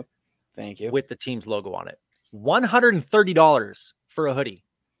 Thank you. With the team's logo on it. $130 for a hoodie.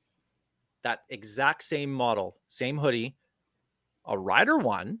 That exact same model, same hoodie. A Rider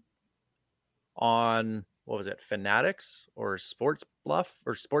one on, what was it, Fanatics or Sports Buff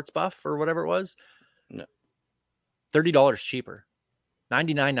or whatever it was. No. $30 cheaper.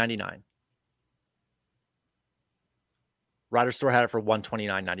 $99.99. Rider Store had it for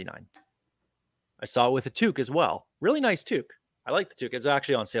 $129.99. I saw it with a toque as well. Really nice toque. I like the toque. It's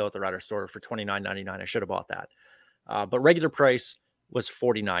actually on sale at the Rider Store for $29.99. I should have bought that. But regular price was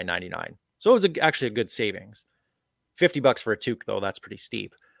 $49.99. So it was actually a good savings. $50 for a toque, though. That's pretty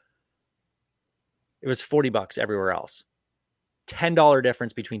steep. It was $40 everywhere else. $10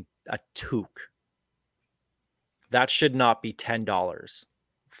 difference between a toque. That should not be $10. $4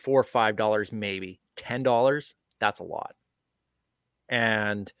 or $5 maybe. $10, that's a lot.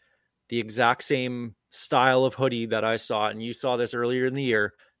 And the exact same style of hoodie that I saw, and you saw this earlier in the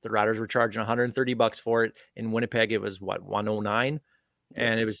year, the Riders were charging $130 for it. In Winnipeg, it was what, $109?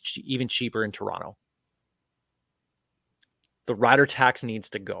 And it was even cheaper in Toronto. The Rider tax needs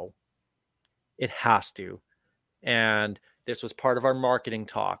to go. It has to. And this was part of our marketing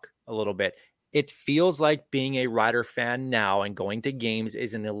talk a little bit. It feels like being a Rider fan now and going to games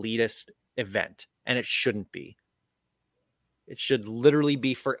is an elitist event, and it shouldn't be. It should literally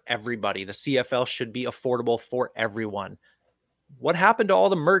be for everybody. The CFL should be affordable for everyone. What happened to all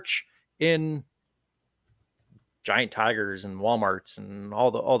the merch in Giant Tigers and Walmarts and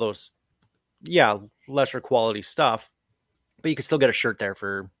all those, lesser quality stuff, but you can still get a shirt there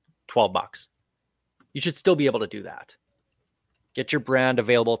for $12. You should still be able to do that. Get your brand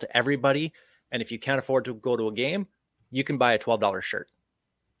available to everybody. And if you can't afford to go to a game, you can buy a $12 shirt.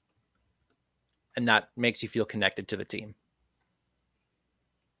 And that makes you feel connected to the team.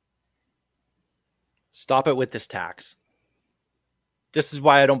 Stop it with this tax. This is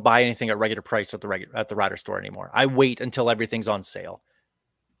why I don't buy anything at regular price at the Rider Store anymore. I wait until everything's on sale.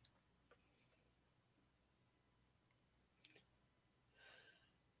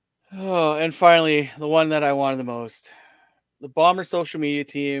 Oh, and finally, the one that I wanted the most. The Bomber social media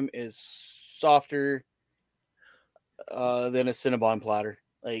team is softer than a Cinnabon platter.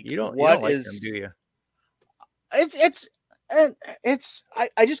 Like, you don't like them, do you? I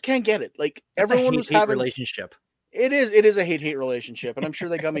just can't get it. Like, It's everyone a was hate having relationship. It is a hate relationship, and I'm sure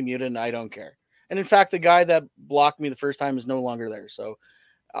they got me muted, and I don't care. And in fact, the guy that blocked me the first time is no longer there. So,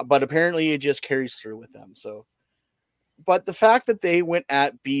 but apparently it just carries through with them. So, but the fact that they went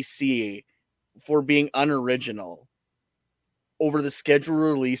at BC for being unoriginal over the schedule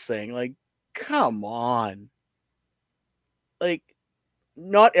release thing, like, come on. Like,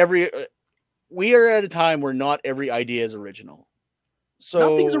 we are at a time where not every idea is original.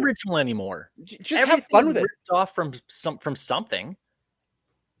 So nothing's original anymore. Just have fun with it. Ripped off from something,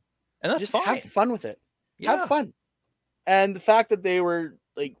 and that's just fine. Have fun with it. Yeah. Have fun. And the fact that they were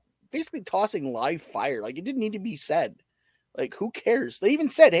like basically tossing live fire, like it didn't need to be said. Like, who cares? They even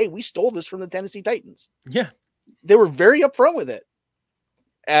said, "Hey, we stole this from the Tennessee Titans." Yeah, they were very upfront with it.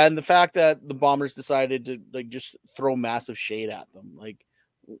 And the fact that the Bombers decided to like just throw massive shade at them, like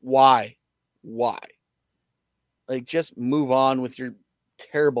why? Like just move on with your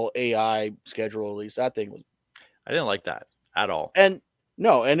terrible AI schedule release. That thing was, I didn't like that at all. and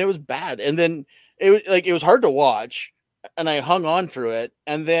no, and it was bad. And then it was hard to watch, and I hung on through it.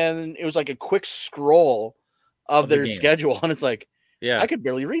 And then it was like a quick scroll of the their game. schedule, and it's like, Yeah. I could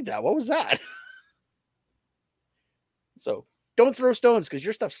barely read that. What was that? So don't throw stones because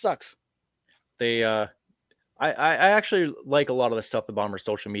your stuff sucks. They I actually like a lot of the stuff the Bombers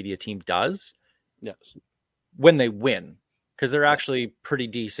social media team does Yes. when they win, because they're actually pretty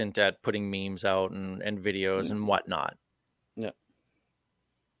decent at putting memes out and videos and whatnot. Yeah.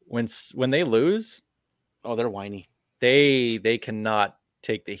 When they lose, Oh, they're whiny. they cannot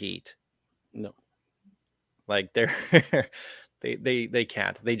take the heat. No. Like they're they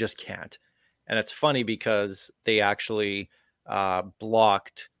can't. They just can't. And it's funny because they actually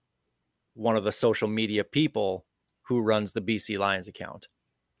blocked one of the social media people who runs the BC Lions account.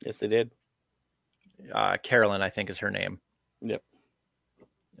 Yes, they did. Carolyn, I think is her name. Yep.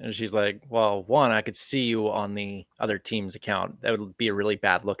 And she's like, well, one, I could see you on the other team's account. That would be a really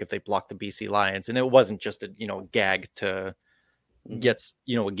bad look if they blocked the BC Lions. And it wasn't just a, gag to get,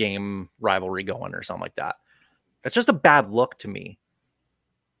 a game rivalry going or something like that. That's just a bad look to me.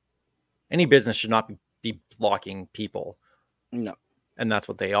 Any business should not be blocking people. No. And that's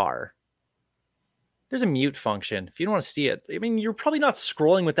what they are. There's a mute function. If you don't want to see it, I mean, you're probably not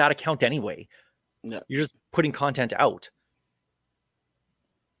scrolling with that account anyway. No. You're just putting content out.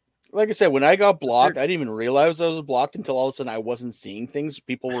 Like I said, when I got blocked, I didn't even realize I was blocked until all of a sudden I wasn't seeing things.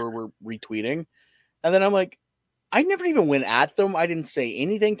 People were retweeting. And then I'm like, I never even went at them. I didn't say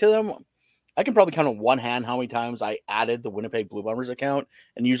anything to them. I can probably count on one hand how many times I added the Winnipeg Blue Bombers account.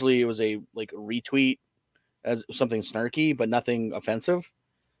 And usually it was a retweet as something snarky, but nothing offensive.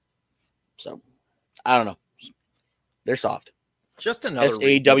 So I don't know. They're soft. Just another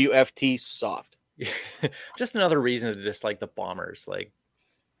SAWFT soft. Just another reason to dislike the Bombers. Like,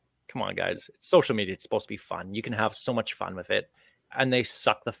 come on, guys. It's social media. It's supposed to be fun. You can have so much fun with it. And they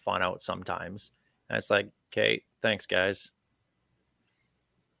suck the fun out sometimes. And it's like, okay, thanks, guys.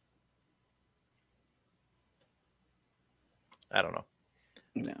 I don't know.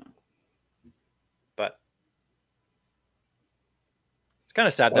 No. But it's kind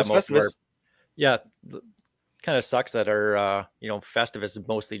of sad Well, that most of Festivus. our, yeah, kind of sucks that our, Festivus is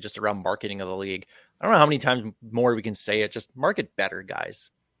mostly just around marketing of the league. I don't know how many times more we can say it. Just market better,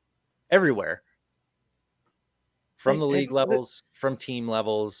 guys. Everywhere. From the league levels, from team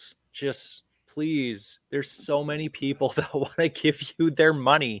levels, just please. There's so many people that want to give you their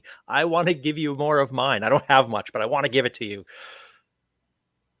money. I want to give you more of mine. I don't have much, but I want to give it to you.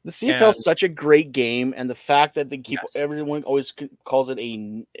 The CFL is such a great game, and the fact that they keep everyone always calls it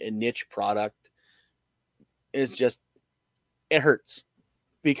a niche product is just, it hurts,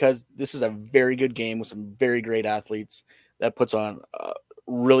 because this is a very good game with some very great athletes that puts on a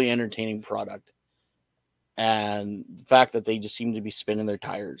really entertaining product. And the fact that they just seem to be spinning their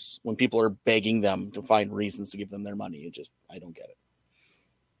tires when people are begging them to find reasons to give them their money, I don't get it.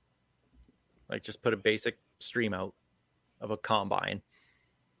 Like, just put a basic stream out of a combine.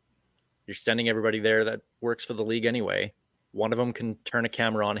 You're sending everybody there that works for the league anyway. One of them can turn a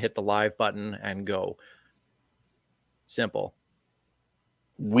camera on, hit the live button, and go. Simple.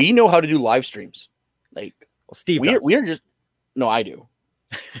 We know how to do live streams. Like, well, Steve we are just, no, I do.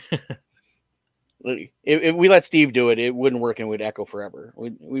 If we let Steve do it, it wouldn't work and we'd echo forever.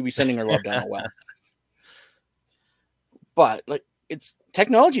 We'd be sending our love down a well. But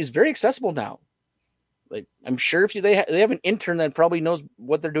technology is very accessible now. Like, I'm sure if they have an intern that probably knows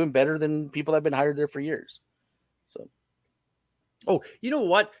what they're doing better than people that have been hired there for years. So, oh, you know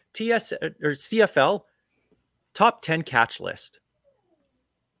what? CFL top 10 catch list.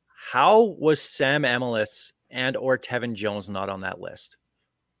 How was Sam Emilus and or Tevin Jones not on that list?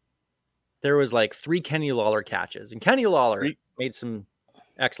 There was 3 Kenny Lawler catches, and Kenny Lawler made some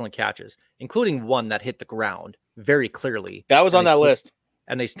excellent catches, including one that hit the ground very clearly. That was on that list.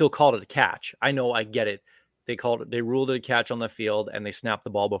 And they still called it a catch. I know, I get it. They ruled it a catch on the field, and they snapped the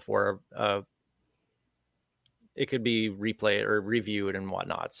ball before it could be replayed or reviewed and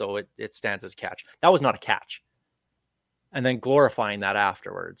whatnot. So it stands as a catch. That was not a catch. And then glorifying that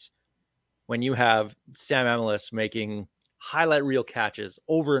afterwards. When you have Sam Emilus making highlight reel catches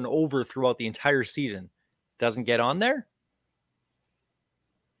over and over throughout the entire season, doesn't get on there.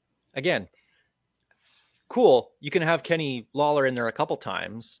 Again, cool. You can have Kenny Lawler in there a couple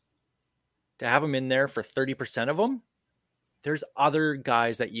times. To have him in there for 30% of them, there's other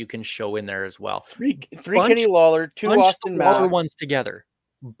guys that you can show in there as well. Three Kenny Lawler, 2 Austin Mack. Ones together.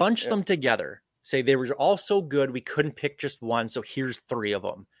 bunch them together. Say they were all so good, we couldn't pick just one. So here's 3 of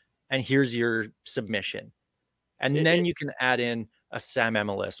them. And here's your submission. And then you can add in a Sam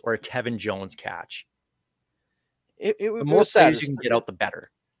Emilus or a Tevin Jones catch. The more players you can get out, the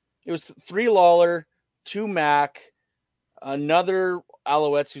better. It was 3 Lawler, 2 Mac, another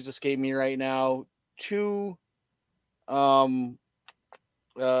Alouettes who's escaped me right now, 2 Argos.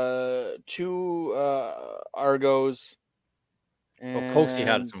 Well, Cokesy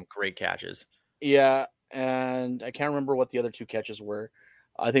had some great catches. Yeah, and I can't remember what the other 2 catches were.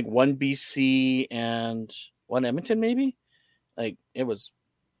 I think 1 BC and 1 Edmonton, maybe. It was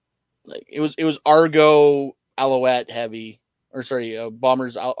Argo Alouette heavy, or sorry,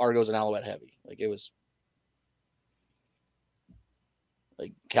 Bombers, Argos, and Alouette heavy. It was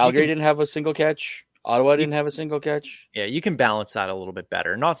Calgary didn't have a single catch. Ottawa didn't have a single catch. Yeah, you can balance that a little bit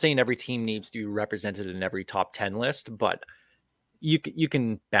better. Not saying every team needs to be represented in every top 10 list, but you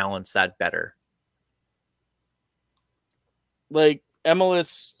can balance that better.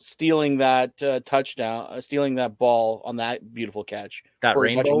 Emilus stealing that touchdown, stealing that ball on that beautiful catch. That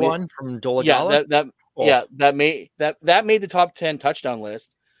rainbow one from Dolegala? Yeah, that made the top 10 touchdown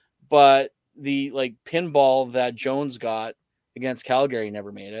list, but the pinball that Jones got against Calgary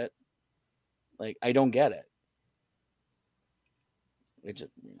never made it. I don't get it. It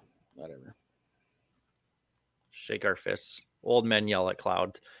just whatever. Shake our fists. Old men yell at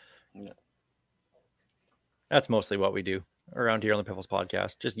clouds. Yeah. That's mostly what we do around here on the Piffles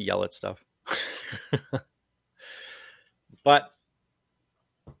podcast. Just yell at stuff. But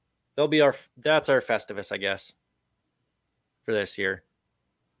that's our Festivus, I guess, for this year.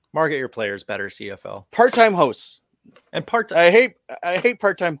 Market your players better, CFL. Part-time hosts. And I hate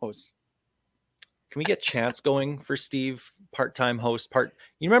part-time hosts. Can we get Chance going for Steve? Part-time host.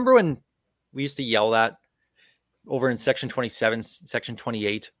 You remember when we used to yell that over in section 27, section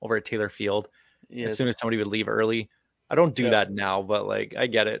 28 over at Taylor Field? Yes. As soon as somebody would leave early. I don't do that now, but I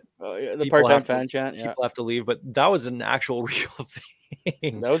get it. The part-time fan chant. Yeah. People have to leave, but that was an actual real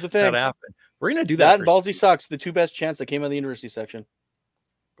thing. That was the thing. That happened. We're going to do that. That and Ballsy Sucks, the 2 best chants that came out of the university section.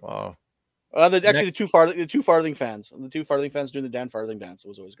 Wow. The 2 Farthing fans. The 2 Farthing fans doing the Dan Farthing dance. It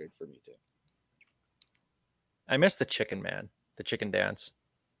was always great for me too. I miss the chicken man, the chicken dance.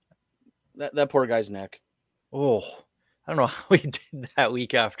 That poor guy's neck. Oh, I don't know how he did that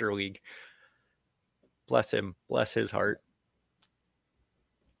week after week. Bless him. Bless his heart.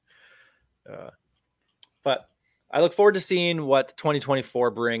 But I look forward to seeing what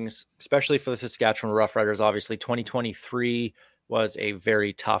 2024 brings, especially for the Saskatchewan Roughriders. Obviously, 2023 was a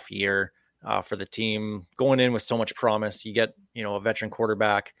very tough year for the team. Going in with so much promise, you get a veteran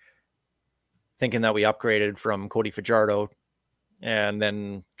quarterback, thinking that we upgraded from Cody Fajardo, and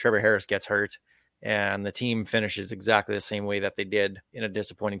then Trevor Harris gets hurt, and the team finishes exactly the same way that they did in a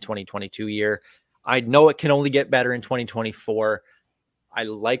disappointing 2022 year. I know it can only get better in 2024. I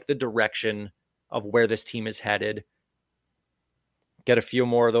like the direction of where this team is headed. Get a few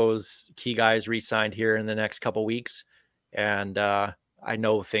more of those key guys re-signed here in the next couple weeks, and I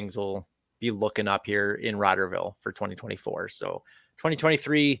know things will be looking up here in Riderville for 2024. So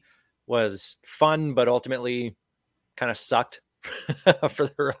 2023 was fun, but ultimately kind of sucked for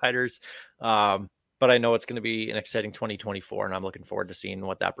the Riders. But I know it's going to be an exciting 2024, and I'm looking forward to seeing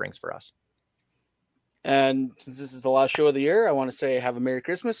what that brings for us. And since this is the last show of the year, I want to say have a Merry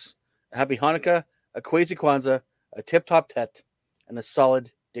Christmas, a Happy Hanukkah, a Kwezi Kwanzaa, a Tip-Top Tet, and a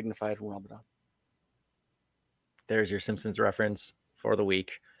solid, dignified Ramadan. There's your Simpsons reference for the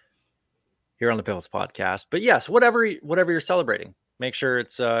week here on the Piffles podcast. But yes, whatever you're celebrating, make sure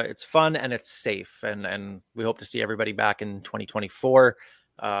it's fun and it's safe. And we hope to see everybody back in 2024.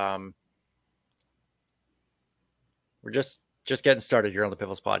 We're just getting started here on the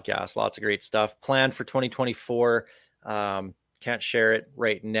Piffles podcast. Lots of great stuff planned for 2024. Can't share it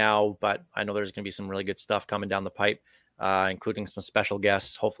right now, but I know there's going to be some really good stuff coming down the pipe, including some special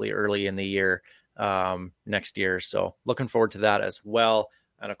guests, hopefully early in the year, next year. So looking forward to that as well.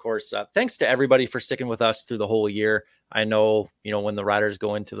 And of course, thanks to everybody for sticking with us through the whole year. I know, when the Riders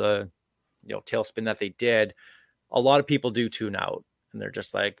go into the, tailspin that they did, a lot of people do tune out and they're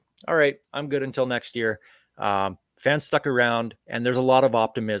just like, all right, I'm good until next year. Fans stuck around, and there's a lot of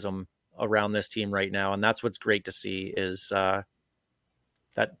optimism around this team right now. And that's what's great to see is that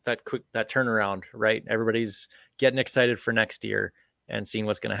turnaround, right? Everybody's getting excited for next year and seeing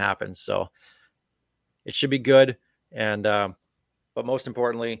what's going to happen. So it should be good. And, but most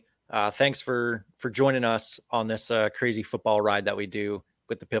importantly, thanks for joining us on this crazy football ride that we do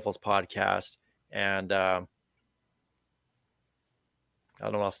with the Piffles podcast. And I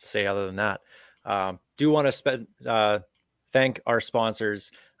don't know what else to say other than that. Do want to thank our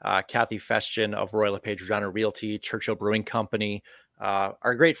sponsors, Kathy Festian of Royal LePage Regina Realty, Churchill Brewing Company,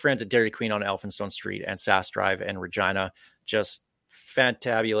 our great friends at Dairy Queen on Elphinstone Street and Sass Drive and Regina. Just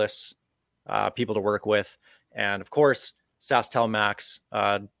fantabulous people to work with. And of course, Sass Telmax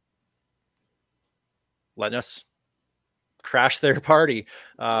letting us crash their party.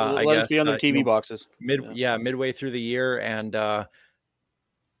 Let us be on their TV boxes. Midway through the year. And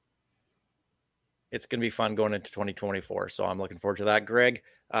it's going to be fun going into 2024. So I'm looking forward to that. Greg,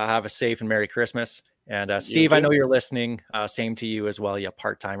 have a safe and Merry Christmas. And Steve, I know you're listening. Same to you as well. You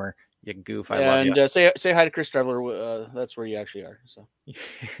part-timer, you goof. I love you. And say hi to Chris Trevler. That's where you actually are. So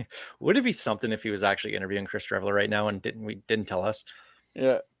would it be something if he was actually interviewing Chris Trevler right now and didn't tell us?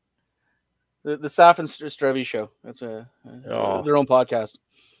 Yeah. The Saf and Strevy show. That's their own podcast.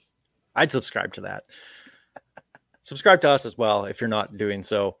 I'd subscribe to that. Subscribe to us as well if you're not doing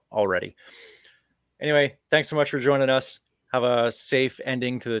so already. Anyway, thanks so much for joining us. Have a safe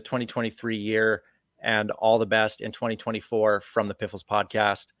ending to the 2023 year and all the best in 2024 from the Piffles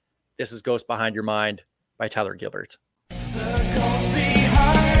Podcast. This is Ghost Behind Your Mind by Tyler Gilbert. The ghost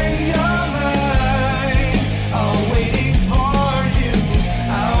behind your